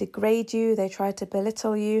to degrade you, they try to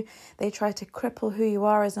belittle you, they try to cripple who you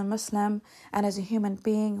are as a Muslim and as a human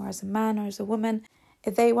being or as a man or as a woman,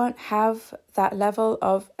 they won't have that level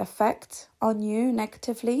of effect on you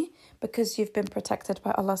negatively because you've been protected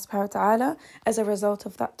by Allah subhanahu wa ta'ala as a result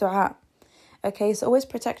of that dua. Okay, so always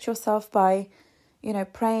protect yourself by,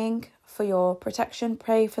 praying for your protection,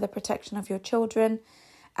 pray for the protection of your children,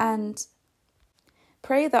 and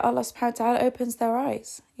pray that Allah subhanahu wa ta'ala opens their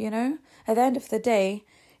eyes, At the end of the day,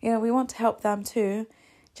 we want to help them too.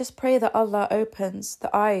 Just pray that Allah opens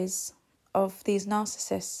the eyes of these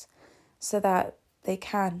narcissists so that they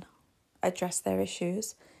can address their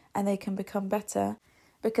issues and they can become better,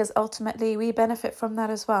 because ultimately we benefit from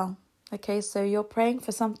that as well. Okay, so you're praying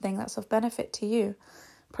for something that's of benefit to you.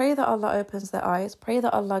 Pray that Allah opens their eyes, pray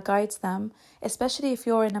that Allah guides them, especially if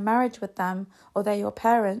you're in a marriage with them, or they're your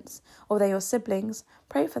parents, or they're your siblings,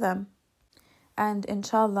 pray for them. And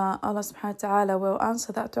inshallah, Allah subhanahu wa ta'ala will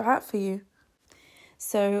answer that dua for you.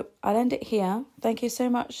 So I'll end it here. Thank you so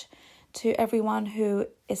much to everyone who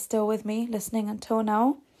is still with me, listening until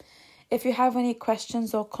now. If you have any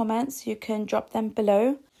questions or comments, you can drop them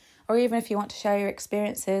below, or even if you want to share your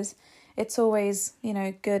experiences. It's always,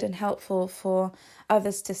 good and helpful for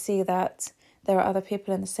others to see that there are other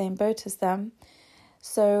people in the same boat as them.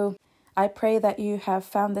 So I pray that you have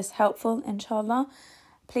found this helpful, inshallah.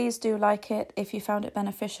 Please do like it if you found it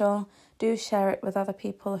beneficial. Do share it with other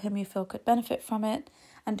people whom you feel could benefit from it.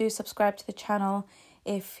 And do subscribe to the channel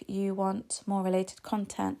if you want more related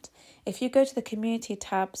content. If you go to the community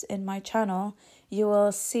tabs in my channel, you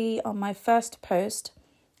will see on my first post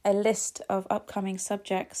a list of upcoming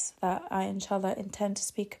subjects that I inshallah intend to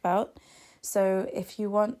speak about. So if you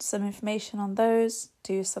want some information on those,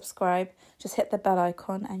 do subscribe. Just hit the bell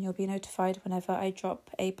icon and you'll be notified whenever I drop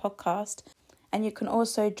a podcast. And you can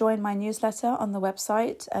also join my newsletter on the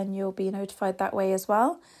website and you'll be notified that way as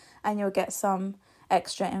well. And you'll get some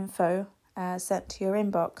extra info sent to your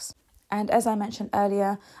inbox. And as I mentioned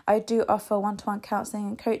earlier, I do offer one-to-one counselling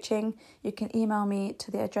and coaching. You can email me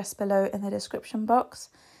to the address below in the description box.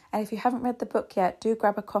 And if you haven't read the book yet, do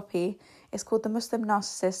grab a copy. It's called The Muslim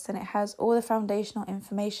Narcissist, and it has all the foundational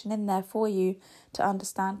information in there for you to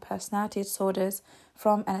understand personality disorders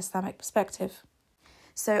from an Islamic perspective.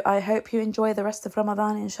 So I hope you enjoy the rest of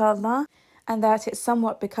Ramadan, inshallah, and that it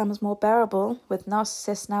somewhat becomes more bearable with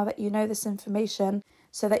narcissists now that you know this information,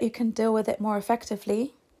 so that you can deal with it more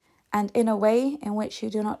effectively and in a way in which you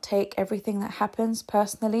do not take everything that happens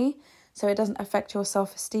personally, so it doesn't affect your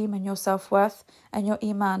self-esteem and your self-worth and your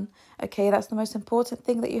iman. Okay, that's the most important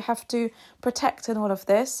thing that you have to protect in all of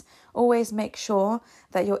this. Always make sure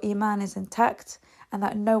that your iman is intact and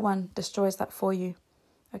that no one destroys that for you.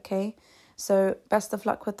 Okay, so best of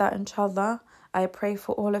luck with that, inshallah. I pray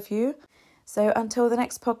for all of you. So until the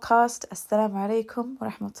next podcast, Assalamu alaikum wa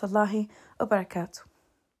rahmatullahi wa barakatuh.